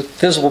solving with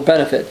visible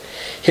benefit.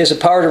 He has the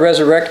power to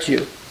resurrect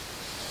you.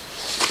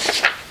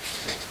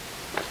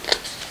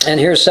 And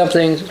here's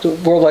something the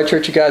Worldwide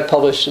Church of God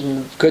published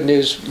in Good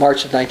News,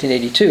 March of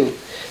 1982.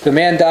 If a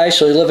man dies,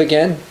 shall he live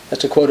again?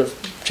 That's a quote of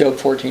Job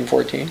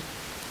 14:14.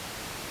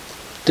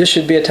 This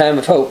should be a time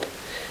of hope,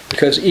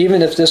 because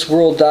even if this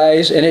world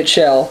dies, and it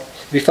shall,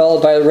 be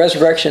followed by the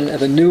resurrection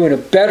of a new and a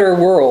better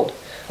world,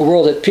 a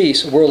world at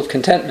peace, a world of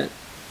contentment,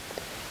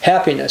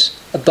 happiness,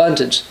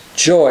 abundance,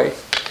 joy.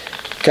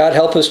 God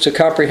help us to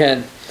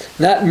comprehend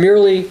not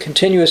merely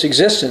continuous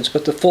existence,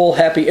 but the full,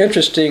 happy,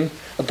 interesting,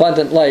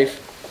 abundant life,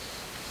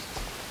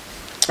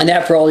 and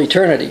that for all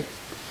eternity.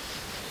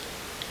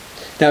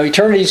 Now,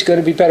 eternity is going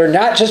to be better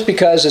not just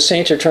because the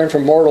saints are turned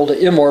from mortal to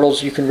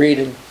immortals, you can read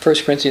in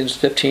 1 Corinthians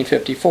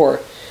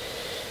 15:54.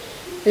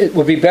 It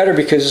will be better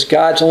because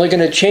God's only going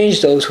to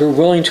change those who are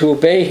willing to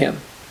obey Him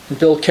and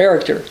build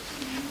character,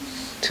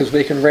 because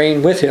we can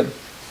reign with Him.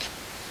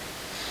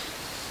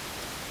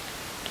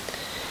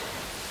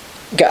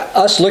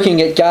 Us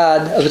looking at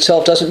God of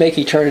itself doesn't make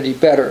eternity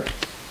better.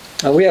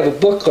 We have a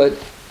booklet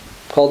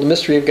called The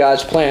Mystery of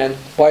God's Plan.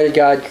 Why did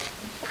God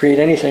create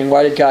anything?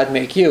 Why did God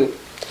make you?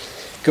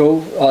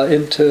 Go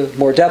into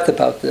more depth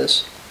about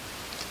this.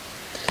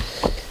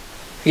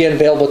 Again,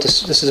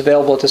 this is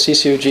available at the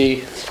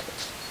ccog.org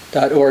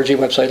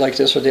website, like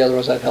this or the other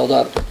ones I've held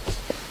up.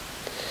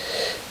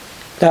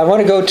 Now I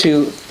want to go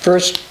to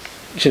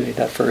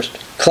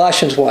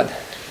Colossians 1.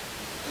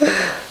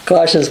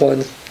 Colossians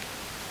 1.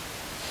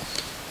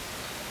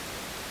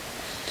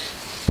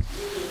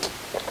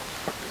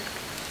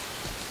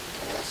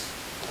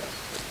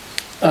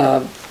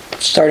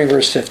 Starting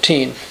verse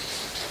 15.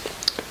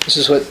 This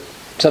is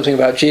something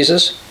about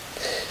Jesus.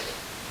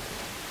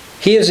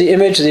 He is the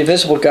image of the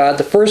invisible God,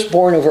 the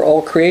firstborn over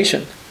all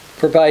creation.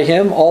 For by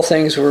him all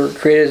things were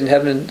created in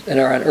heaven and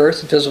are on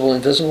earth, visible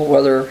and invisible,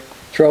 whether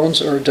thrones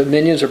or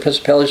dominions or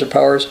principalities or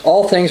powers.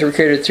 All things were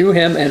created through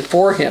him and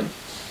for him.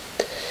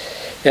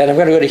 And I'm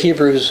going to go to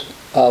Hebrews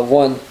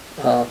 1,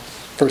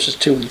 verses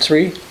 2 and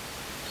 3.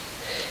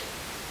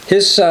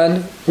 His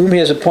Son, whom he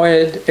has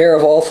appointed heir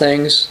of all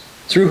things,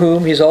 through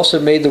whom he has also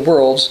made the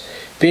worlds,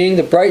 being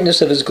the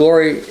brightness of his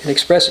glory and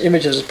express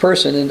image of his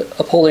person, and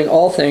upholding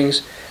all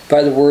things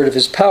by the word of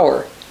his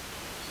power.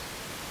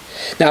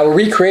 Now, were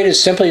we created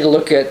simply to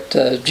look at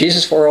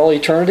Jesus for all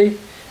eternity?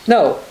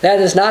 No, that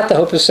is not the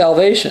hope of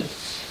salvation.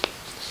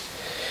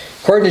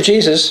 According to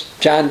Jesus,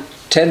 John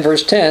 10,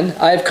 verse 10,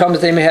 I have come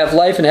that they may have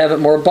life and have it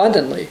more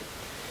abundantly.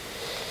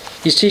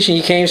 He's teaching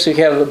he came so we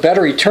can have a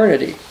better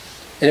eternity,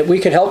 and that we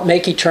can help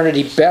make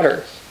eternity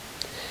better.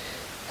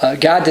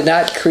 God did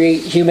not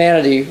create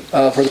humanity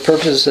for the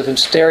purposes of him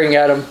staring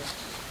at him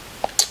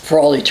for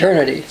all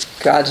eternity.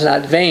 God's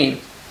not vain.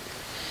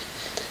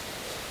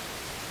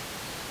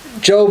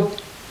 Job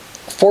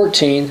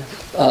 14,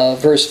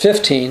 verse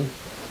 15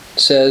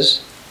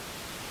 says,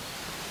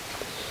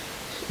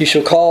 you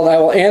shall call and I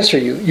will answer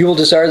you. You will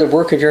desire the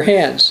work of your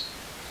hands.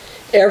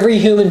 Every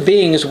human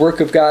being is work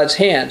of God's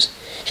hands.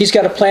 He's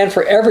got a plan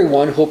for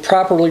everyone who will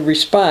properly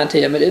respond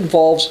to him. It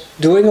involves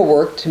doing a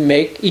work to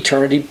make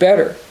eternity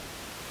better.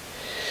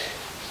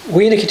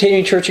 We in the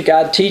Continuing Church of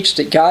God teach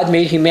that God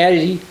made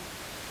humanity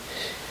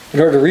in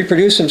order to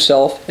reproduce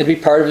himself and be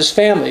part of his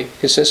family,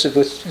 consistent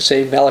with,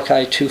 say,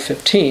 Malachi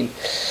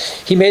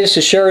 2:15. He made us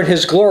to share in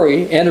his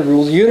glory and to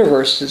rule the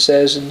universe, it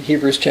says in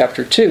Hebrews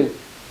chapter 2.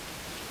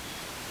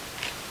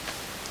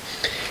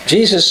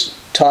 Jesus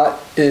taught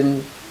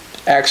in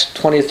Acts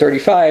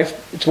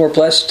 20:35, it's more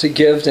blessed to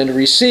give than to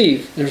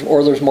receive,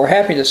 or there's more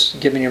happiness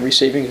giving and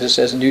receiving, as it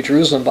says in the New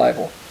Jerusalem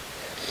Bible.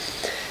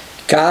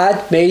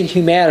 God made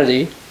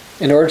humanity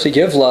in order to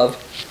give love,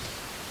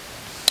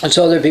 and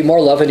so there'd be more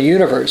love in the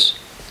universe.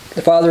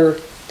 The Father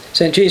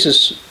sent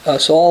Jesus,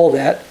 so all of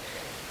that,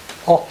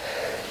 all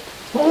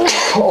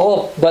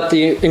but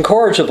the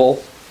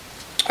incorrigible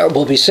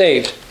will be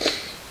saved.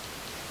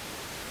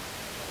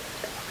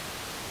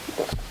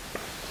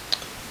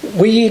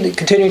 We, the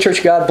Continuing Church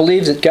of God,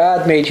 believe that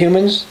God made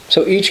humans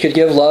so each could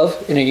give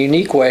love in a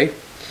unique way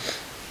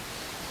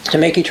to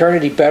make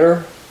eternity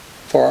better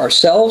for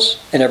ourselves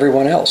and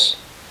everyone else.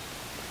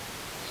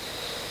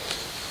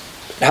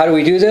 How do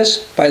we do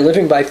this? By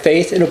living by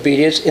faith and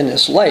obedience in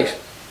this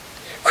life.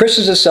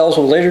 Christians themselves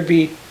will later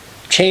be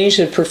changed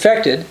and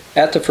perfected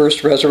at the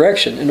first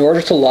resurrection in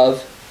order to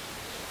love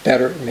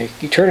better and make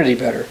eternity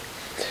better.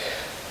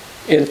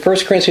 In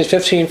 1 Corinthians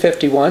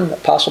 15:51,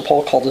 Apostle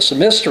Paul called this a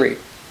mystery.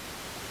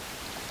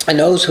 And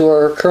those who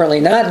are currently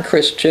not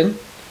Christian,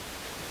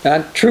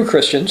 not true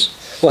Christians,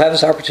 will have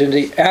this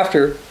opportunity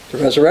after the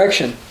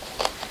resurrection.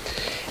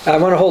 I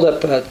want to hold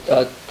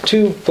up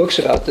two books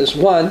about this.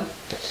 One,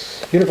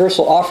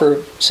 Universal Offer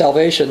of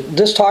Salvation.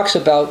 This talks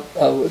about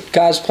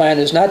God's plan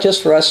is not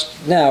just for us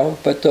now,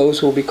 but those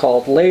who will be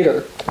called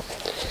later.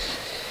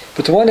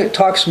 But the one that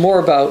talks more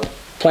about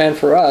plan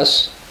for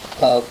us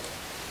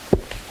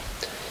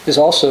is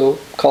also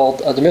called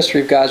The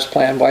Mystery of God's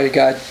Plan. Why did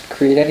God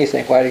create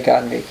anything? Why did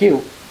God make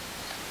you?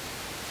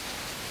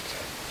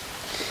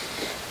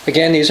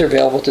 Again, these are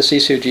available at the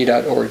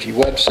ccog.org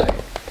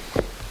website.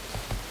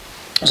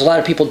 There's a lot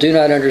of people do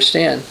not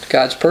understand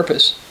God's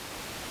purpose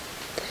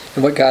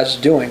and what God's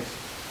doing.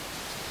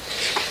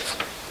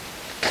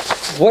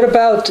 What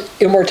about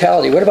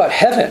immortality? What about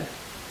heaven?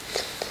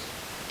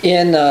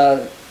 In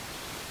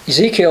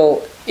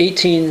Ezekiel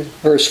 18,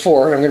 verse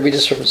 4, I'm going to read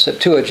this from the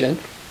Septuagint.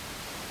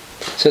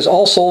 It says,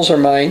 all souls are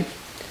mine,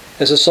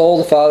 as the soul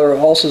of the Father,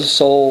 also the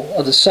soul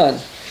of the Son.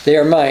 They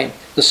are mine.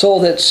 The soul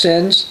that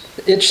sins,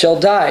 it shall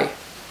die.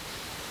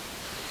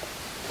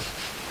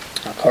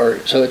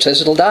 So it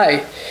says it'll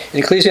die. In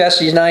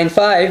Ecclesiastes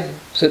 9:5,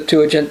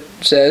 Septuagint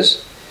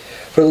says,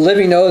 for the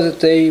living know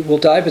that they will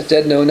die, but the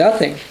dead know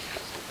nothing.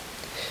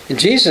 And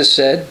Jesus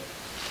said,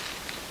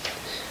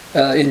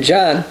 in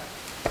John,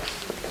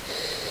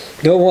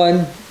 no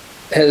one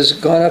has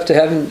gone up to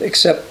heaven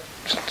except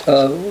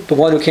the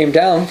one who came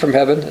down from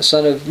heaven, the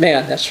Son of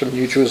Man. That's from the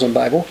New Jerusalem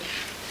Bible.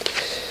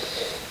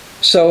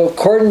 So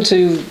according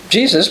to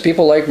Jesus,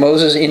 people like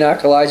Moses,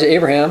 Enoch, Elijah,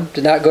 Abraham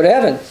did not go to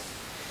heaven.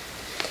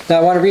 Now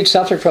I want to read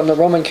something from the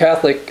Roman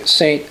Catholic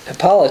Saint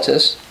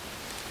Hippolytus.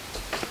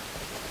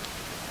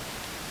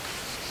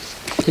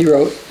 He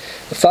wrote,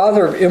 the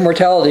Father of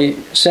immortality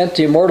sent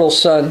the immortal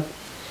Son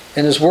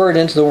and his Word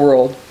into the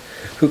world,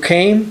 who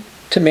came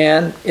to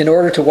man in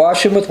order to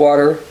wash him with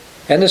water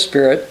and the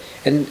Spirit,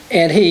 and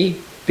he,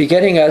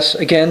 begetting us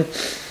again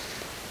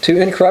to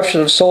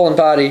incorruption of soul and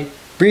body,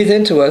 breathed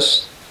into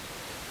us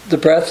the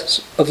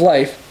breaths of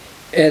life,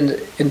 and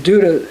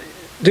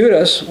endued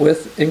us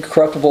with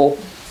incorruptible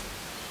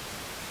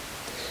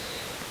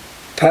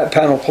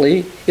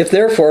panoply. If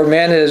therefore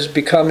man has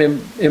become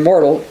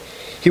immortal,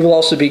 he will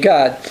also be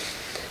God.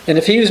 And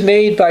if he was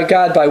made by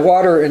God by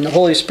water and the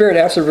Holy Spirit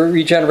after the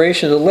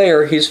regeneration of the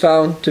layer, he is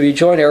found to be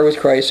joint heir with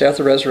Christ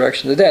after the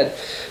resurrection of the dead.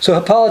 So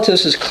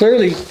Hippolytus is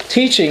clearly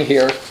teaching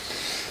here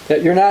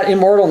that you're not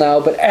immortal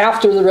now, but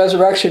after the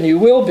resurrection you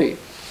will be.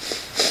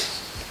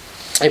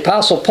 The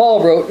Apostle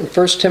Paul wrote in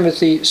 1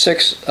 Timothy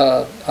 6,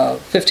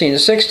 15 and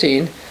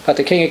 16 about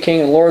the King of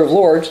Kings and Lord of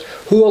Lords,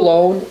 who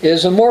alone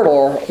is immortal,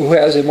 or who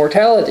has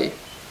immortality.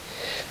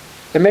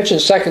 I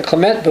mentioned 2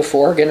 Clement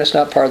before. Again, it's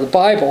not part of the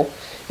Bible.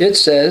 It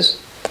says,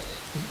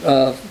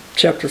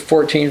 chapter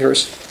 14,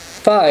 verse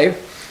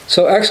 5,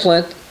 so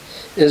excellent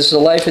is the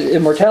life of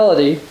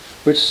immortality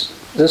which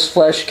this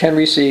flesh can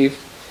receive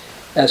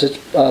as its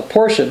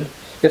portion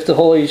if the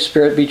Holy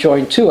Spirit be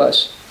joined to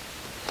us.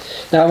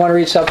 Now I want to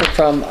read something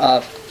from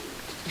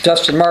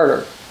Justin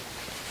Martyr,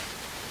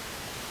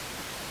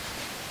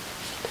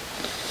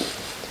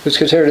 who's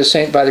considered a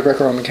saint by the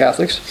Greco-Roman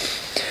Catholics.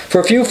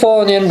 For a few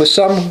fallen in with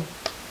some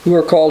who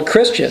are called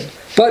Christian,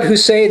 but who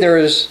say there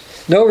is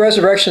no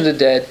resurrection of the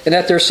dead, and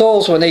that their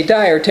souls, when they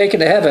die, are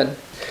taken to heaven,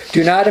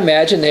 do not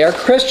imagine they are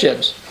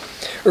Christians.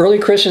 Early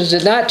Christians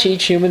did not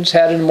teach humans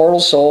had an immortal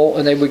soul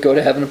and they would go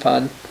to heaven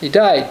upon they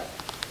died.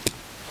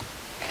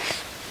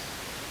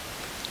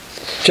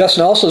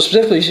 Justin also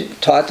specifically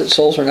taught that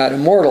souls are not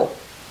immortal.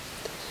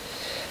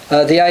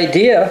 The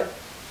idea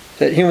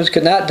that humans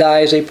could not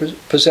die as they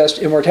possessed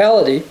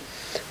immortality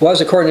was,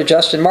 according to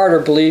Justin Martyr,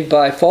 believed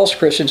by false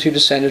Christians who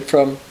descended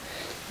from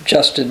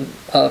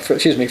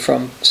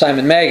from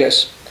Simon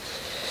Magus.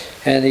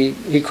 And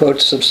he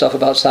quotes some stuff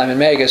about Simon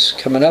Magus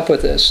coming up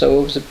with this.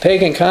 So it was a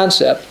pagan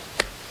concept.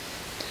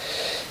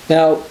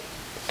 Now,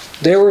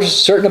 there were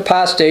certain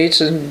apostates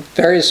and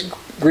various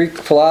Greek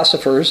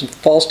philosophers and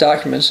false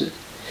documents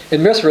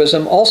in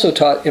Mithraism also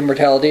taught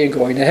immortality and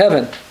going to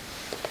heaven,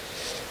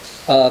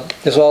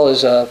 as well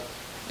as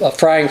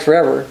frying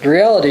forever. The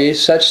reality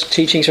is such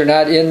teachings are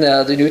not in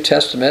the New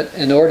Testament,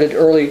 and nor did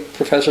early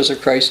professors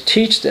of Christ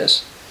teach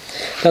this.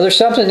 Now, there's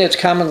something that's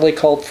commonly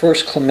called 1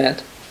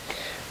 Clement,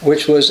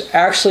 which was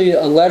actually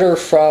a letter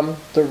from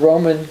the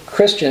Roman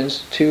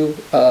Christians to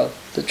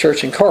the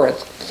church in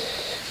Corinth.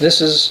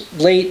 This is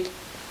late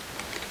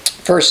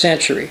 1st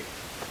century.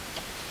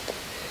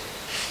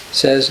 It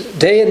says,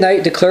 day and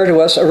night declare to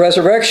us a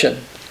resurrection.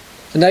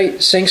 The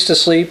night sinks to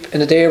sleep,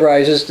 and the day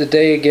arises, the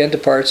day again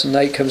departs, and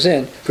night comes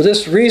in. For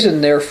this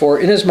reason, therefore,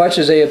 inasmuch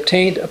as they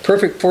obtained a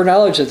perfect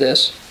foreknowledge of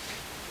this,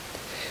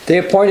 they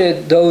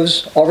appointed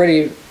those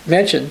already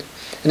mentioned,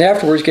 and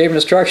afterwards gave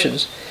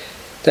instructions,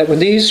 that when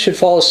these should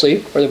fall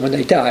asleep, or when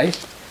they die,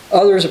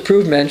 others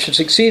approved men should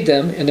succeed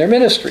them in their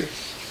ministry.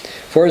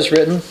 For it is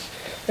written,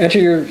 enter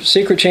your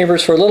secret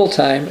chambers for a little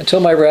time, until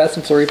my wrath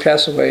and fury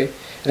pass away,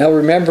 and I will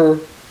remember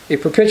a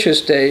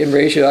propitious day and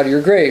raise you out of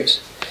your graves.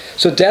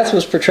 So death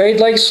was portrayed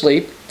like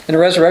sleep, and the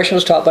resurrection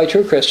was taught by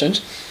true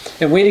Christians,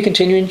 and we, the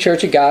continuing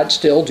Church of God,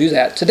 still do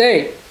that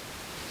today.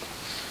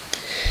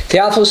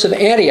 Theophilus of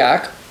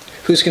Antioch,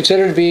 who's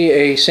considered to be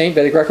a saint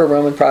by the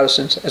Greco-Roman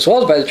Protestants, as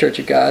well as by the Church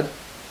of God,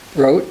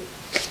 wrote,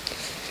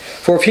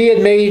 for if he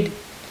had made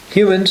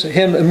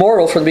him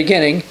immortal from the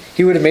beginning,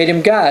 he would have made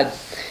him God.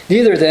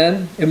 Neither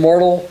then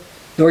immortal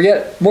nor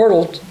yet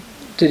mortal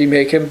did he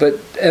make him, but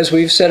as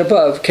we've said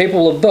above,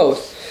 capable of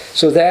both,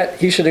 so that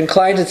he should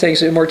incline to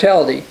things of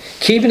immortality.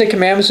 Keeping the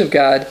commandments of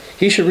God,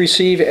 he should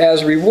receive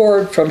as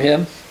reward from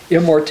him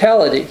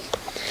immortality.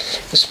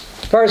 As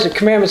far as the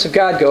commandments of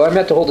God go, I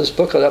meant to hold this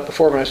booklet up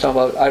before when I was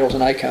talking about idols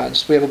and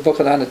icons. We have a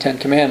booklet on the 10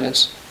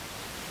 Commandments,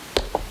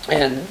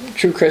 and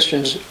true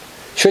Christians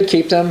should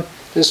keep them.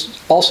 This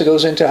also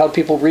goes into how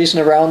people reason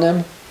around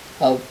them,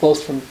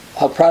 both from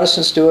how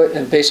Protestants do it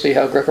and basically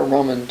how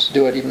Greco-Romans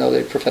do it, even though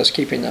they profess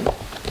keeping them.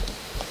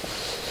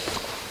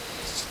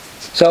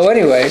 So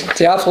anyway,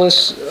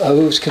 Theophilus,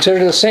 who's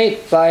considered a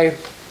saint by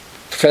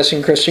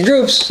professing Christian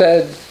groups,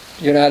 said,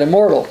 you're not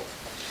immortal.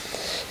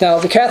 Now,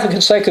 the Catholic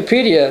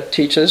Encyclopedia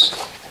teaches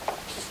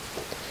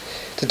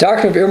the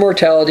doctrine of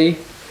immortality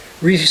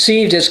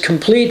received its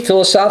complete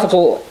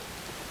philosophical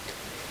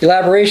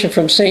elaboration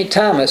from St.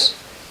 Thomas,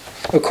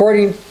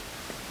 according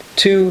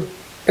to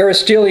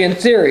Aristotelian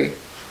theory.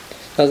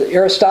 Now,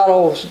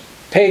 Aristotle was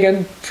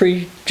pagan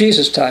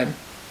pre-Jesus time,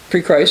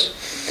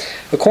 pre-Christ.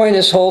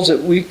 Aquinas holds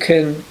that we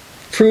can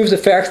prove the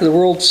fact of the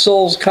world's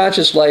soul's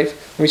conscious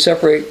life when we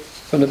separate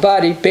from the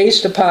body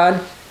based upon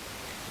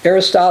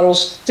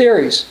Aristotle's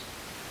theories.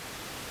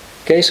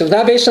 Okay, so it's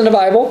not based on the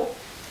Bible,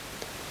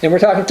 and we're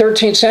talking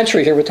 13th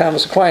century here with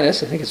Thomas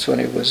Aquinas. I think it's when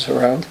he was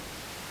around.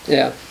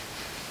 Yeah.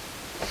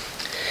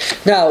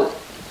 Now,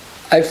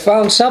 I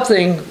found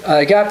something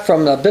I got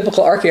from the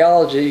Biblical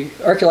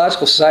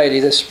Archaeological Society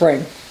this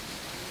spring.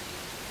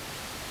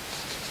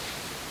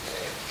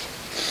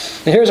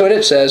 And here's what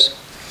it says.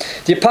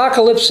 The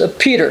Apocalypse of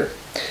Peter,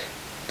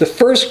 the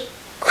first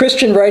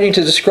Christian writing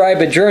to describe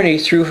a journey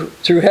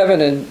through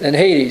heaven and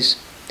Hades.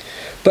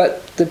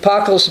 But the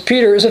Apocalypse of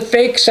Peter is a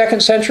fake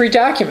 2nd century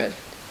document.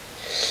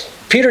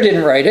 Peter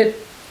didn't write it.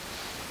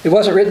 It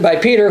wasn't written by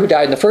Peter, who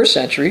died in the 1st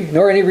century,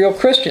 nor any real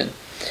Christian.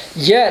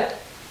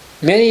 Yet,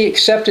 many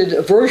accepted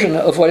a version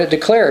of what it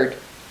declared.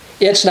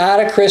 It's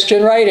not a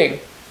Christian writing.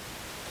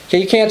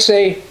 Okay, you can't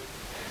say,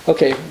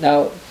 okay,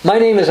 now my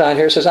name is on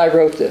here, it says I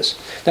wrote this.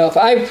 Now if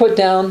I put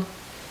down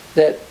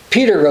that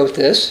Peter wrote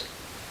this,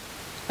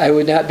 I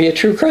would not be a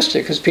true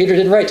Christian, because Peter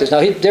didn't write this. Now,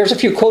 there's a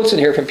few quotes in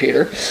here from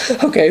Peter.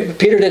 Okay, but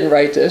Peter didn't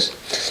write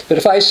this. But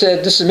if I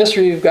said, this is a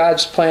mystery of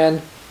God's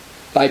plan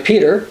by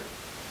Peter,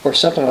 or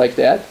something like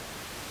that,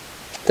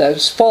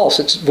 that's false.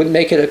 It wouldn't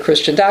make it a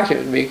Christian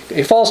document. It would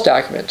be a false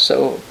document.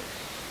 So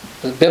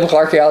the Biblical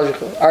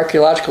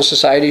Archaeological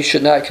Society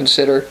should not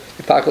consider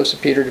the Apocalypse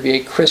of Peter to be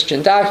a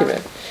Christian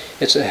document.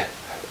 It's an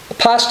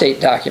apostate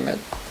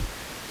document.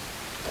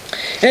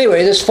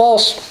 Anyway, this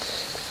false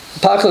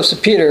Apocalypse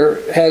of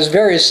Peter has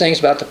various things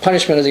about the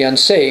punishment of the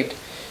unsaved. It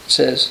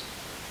says,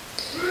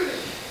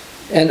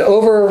 and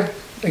over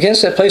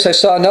against that place I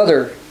saw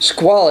another,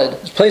 squalid,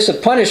 place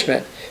of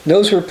punishment. And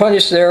those who were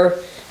punished there,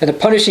 and the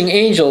punishing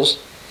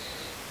angels,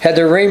 had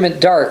their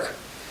raiment dark,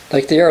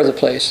 like the air of the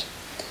place.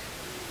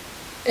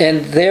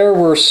 And there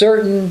were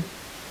certain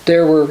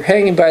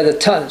hanging by the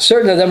tongue.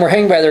 Certain of them were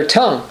hanging by their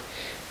tongue.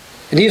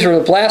 And these were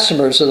the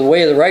blasphemers of the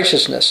way of the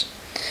righteousness.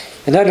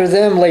 And under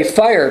them lay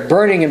fire,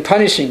 burning and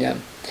punishing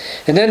them.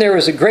 And then there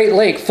was a great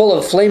lake full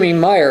of flaming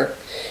mire,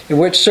 in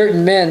which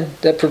certain men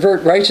that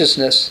pervert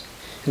righteousness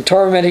and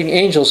tormenting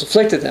angels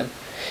afflicted them.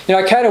 You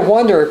know, I kind of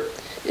wonder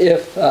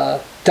if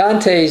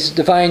Dante's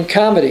Divine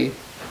Comedy,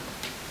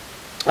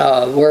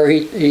 where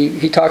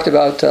he talked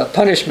about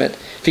punishment,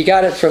 if he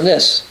got it from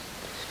this,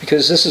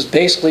 because this is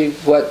basically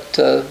what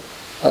the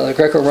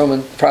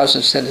Greco-Roman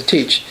Protestants tend to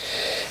teach.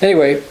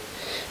 Anyway,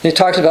 they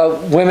talked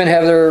about women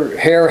have their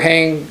hair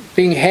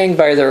being hanged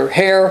by their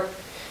hair,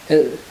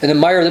 and the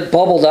mire that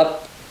bubbled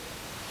up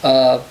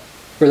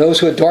were those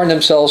who adorned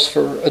themselves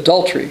for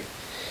adultery.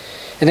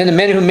 And then the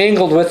men who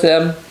mingled with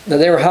them,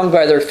 they were hung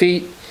by their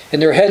feet,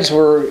 and their heads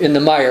were in the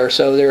mire,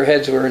 so their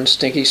heads were in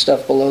stinky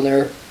stuff below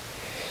there.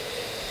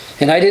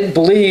 And I didn't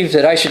believe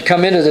that I should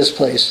come into this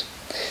place.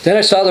 Then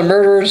I saw the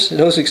murderers and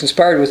those who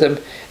conspired with them.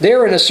 They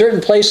were in a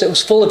certain place that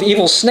was full of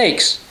evil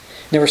snakes,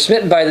 and they were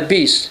smitten by the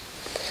beast.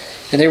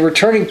 And they were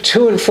turning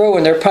to and fro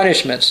in their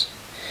punishments,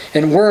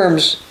 and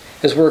worms,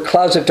 as were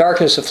clouds of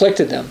darkness,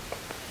 afflicted them.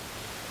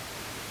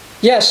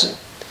 Yes,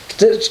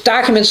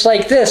 documents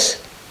like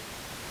this,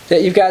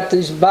 that you've got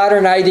these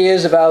modern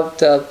ideas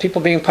about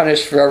people being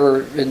punished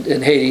forever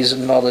in Hades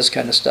and all this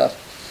kind of stuff.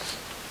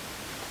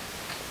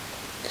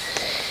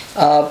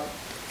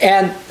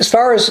 And as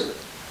far as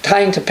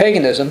tying to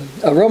paganism,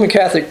 a Roman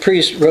Catholic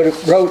priest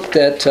wrote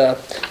that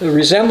the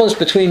resemblance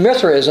between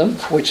Mithraism,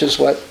 which is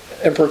what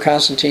Emperor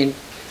Constantine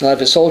and a lot of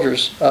his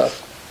soldiers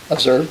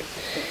observed,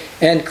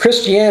 and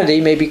Christianity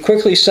may be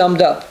quickly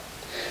summed up.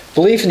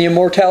 Belief in the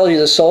immortality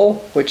of the soul,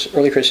 which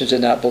early Christians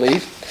did not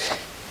believe.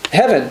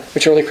 Heaven,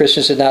 which early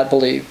Christians did not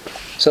believe.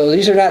 So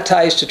these are not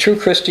ties to true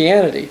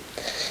Christianity.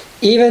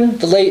 Even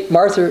the late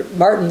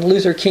Martin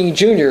Luther King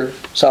Jr.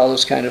 saw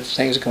those kind of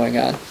things going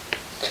on.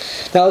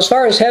 Now, as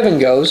far as heaven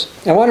goes,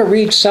 I want to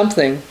read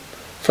something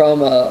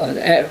from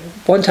a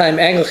one-time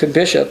Anglican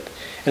bishop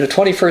and a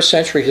 21st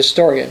century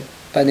historian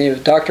by the name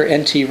of Dr.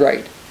 N.T.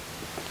 Wright.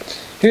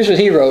 Here's what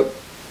he wrote.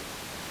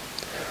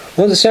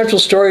 One of the central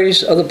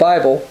stories of the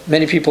Bible,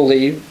 many people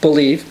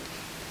believe,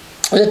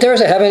 is that there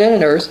is a heaven and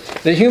an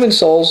earth, that human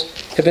souls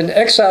have been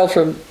exiled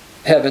from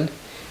heaven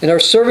and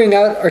are serving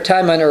out our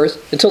time on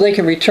earth until they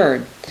can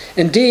return.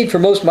 Indeed, for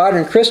most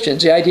modern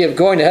Christians, the idea of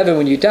going to heaven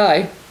when you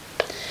die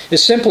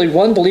is simply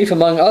one belief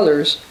among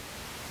others,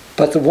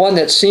 but the one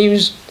that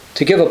seems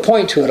to give a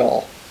point to it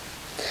all.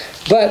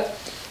 But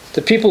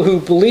the people who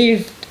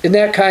believed in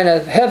that kind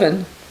of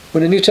heaven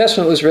when the New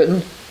Testament was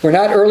written were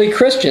not early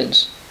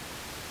Christians.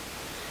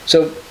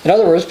 So, in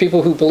other words,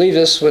 people who believed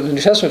this when the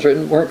New Testament was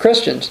written weren't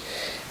Christians.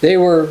 They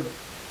were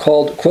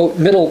called, quote,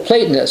 Middle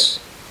Platonists.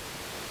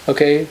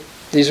 Okay,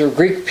 these were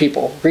Greek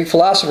people, Greek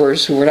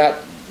philosophers who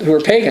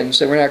were pagans.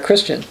 They were not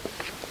Christian.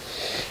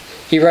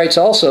 He writes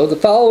also, the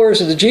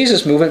followers of the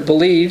Jesus movement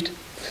believed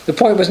the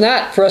point was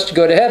not for us to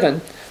go to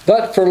heaven,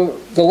 but for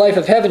the life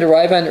of heaven to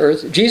arrive on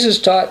earth. Jesus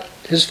taught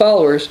his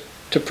followers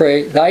to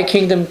pray, thy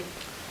kingdom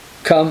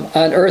come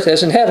on earth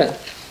as in heaven.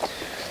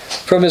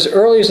 From as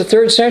early as the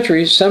 3rd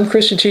century, some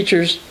Christian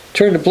teachers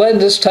turned to blend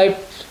this type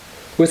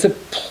with the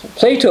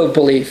Plato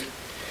belief,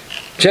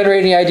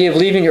 generating the idea of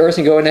leaving earth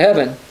and going to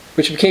heaven,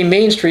 which became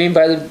mainstream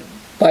by the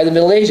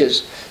Middle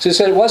Ages. So he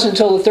said it wasn't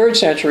until the 3rd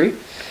century,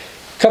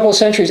 a couple of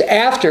centuries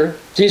after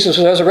Jesus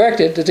was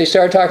resurrected, that they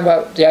started talking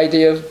about the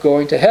idea of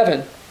going to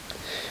heaven.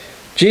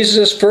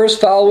 Jesus'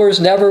 first followers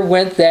never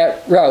went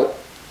that route.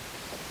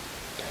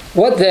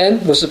 What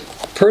then was the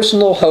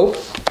personal hope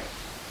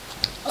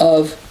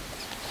of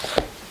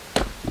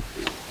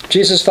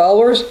Jesus'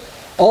 followers?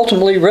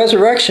 Ultimately,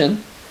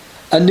 resurrection,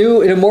 a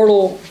new and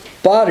immortal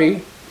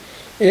body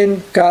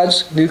in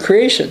God's new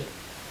creation.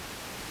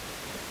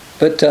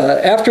 But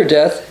after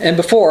death and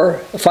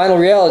before a final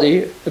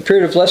reality, a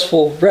period of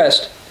blissful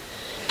rest.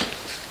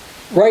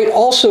 Wright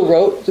also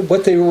wrote that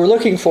what they were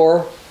looking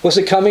for was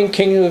the coming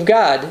kingdom of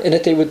God, and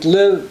that they would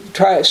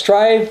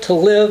strive to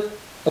live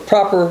a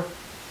proper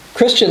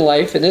Christian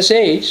life in this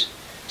age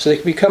so they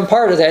could become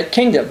part of that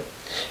kingdom.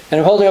 And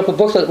I'm holding up a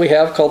booklet we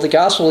have called The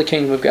Gospel of the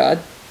Kingdom of God.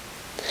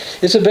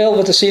 It's available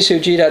at the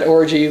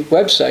ccog.org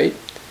website.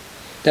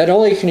 Not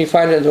only can you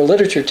find it in the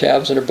literature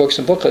tabs under books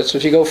and booklets,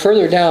 if you go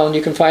further down,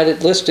 you can find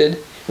it listed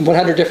in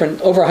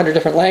over 100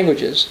 different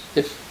languages.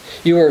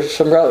 If you or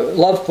some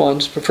loved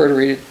ones prefer to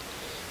read it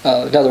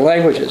in other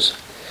languages.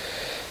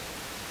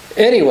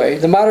 Anyway,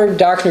 the modern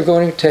doctrine of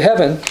going to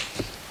heaven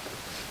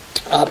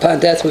upon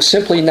death was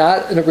simply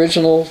not an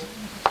original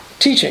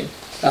teaching.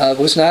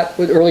 Was not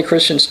what early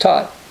Christians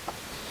taught.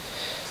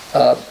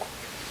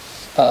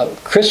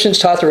 Christians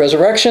taught the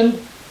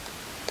resurrection,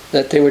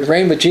 that they would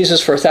reign with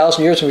Jesus for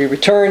 1,000 years when we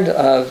returned.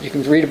 You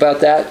can read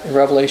about that in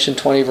Revelation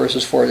 20,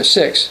 verses 4 to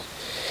 6.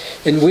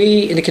 And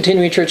we, in the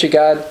Continuing Church of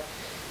God,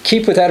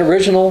 keep with that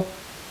original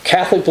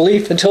Catholic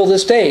belief until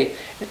this day.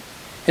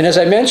 And as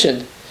I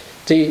mentioned,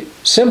 the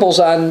symbols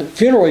on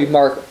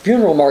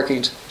funeral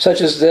markings,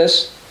 such as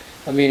this,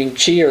 meaning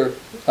chi, or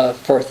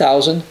for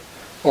 1,000,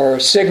 or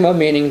sigma,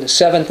 meaning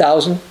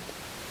 7,000,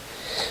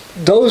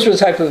 those were the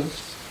type of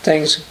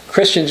things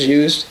Christians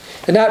used,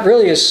 and not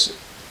really as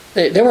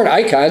they weren't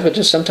icons, but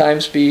just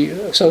sometimes be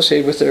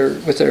associated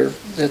with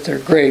their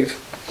grave.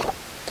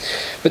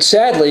 But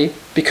sadly,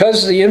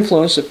 because of the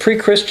influence of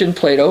pre-Christian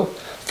Plato,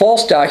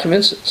 false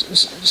documents,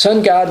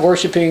 sun god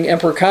worshipping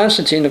Emperor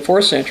Constantine in the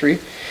 4th century,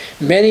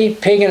 many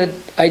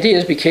pagan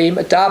ideas became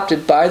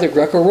adopted by the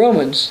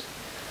Greco-Romans,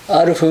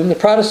 out of whom the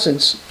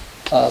Protestants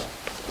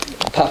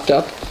popped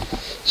up.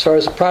 As far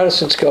as the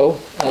Protestants go,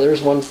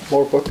 there's one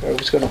more book I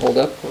was going to hold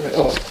up,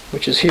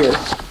 which is here.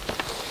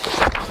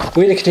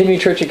 We in the Continuing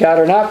Church of God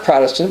are not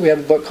Protestant. We have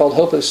a book called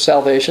Hope of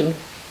Salvation.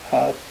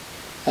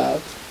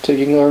 So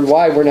you can learn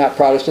why we're not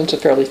Protestants.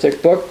 It's a fairly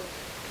thick book.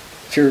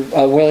 If you're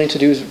willing to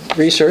do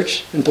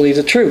research and believe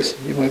the truth,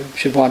 you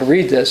should want to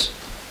read this.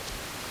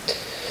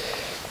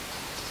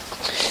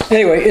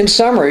 Anyway, in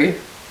summary,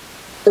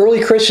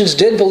 early Christians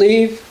did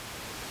believe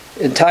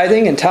in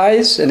tithing and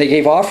tithes, and they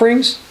gave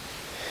offerings.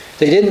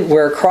 They didn't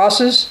wear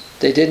crosses.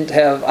 They didn't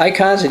have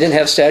icons. They didn't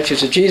have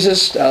statues of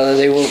Jesus.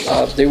 They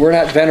were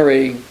not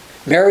venerating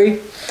Mary.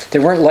 They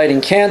weren't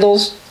lighting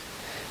candles.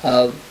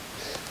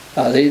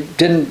 They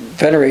didn't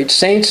venerate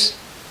saints.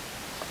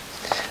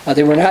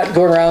 They were not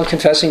going around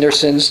confessing their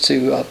sins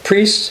to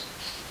priests.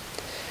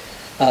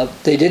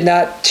 They did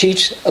not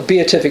teach a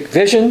beatific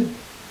vision.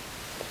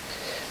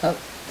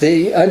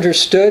 They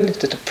understood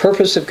that the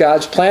purpose of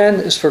God's plan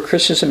is for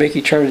Christians to make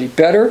eternity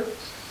better,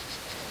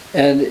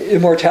 and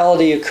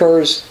immortality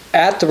occurs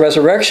at the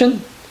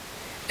resurrection,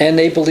 and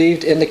they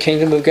believed in the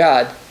kingdom of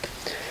God.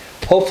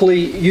 Hopefully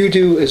you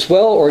do as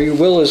well, or you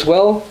will as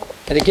well.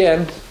 And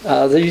again,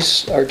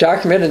 these are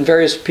documented in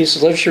various pieces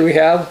of literature we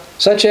have,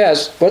 such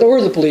as what were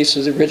the beliefs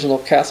of the original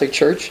Catholic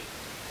Church,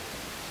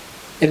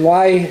 and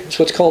why it's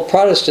what's called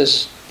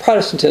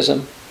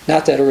Protestantism,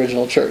 not that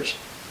original church.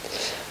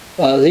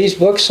 These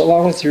books,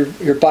 along with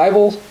your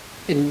Bible,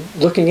 in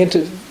looking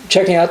into,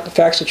 checking out the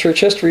facts of church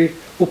history,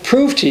 will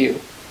prove to you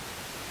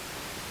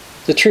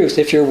the truth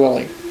if you're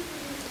willing.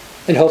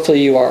 And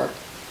hopefully you are.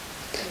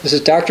 This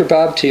is Dr.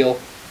 Bob Thiel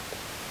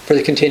for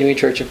the Continuing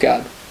Church of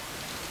God.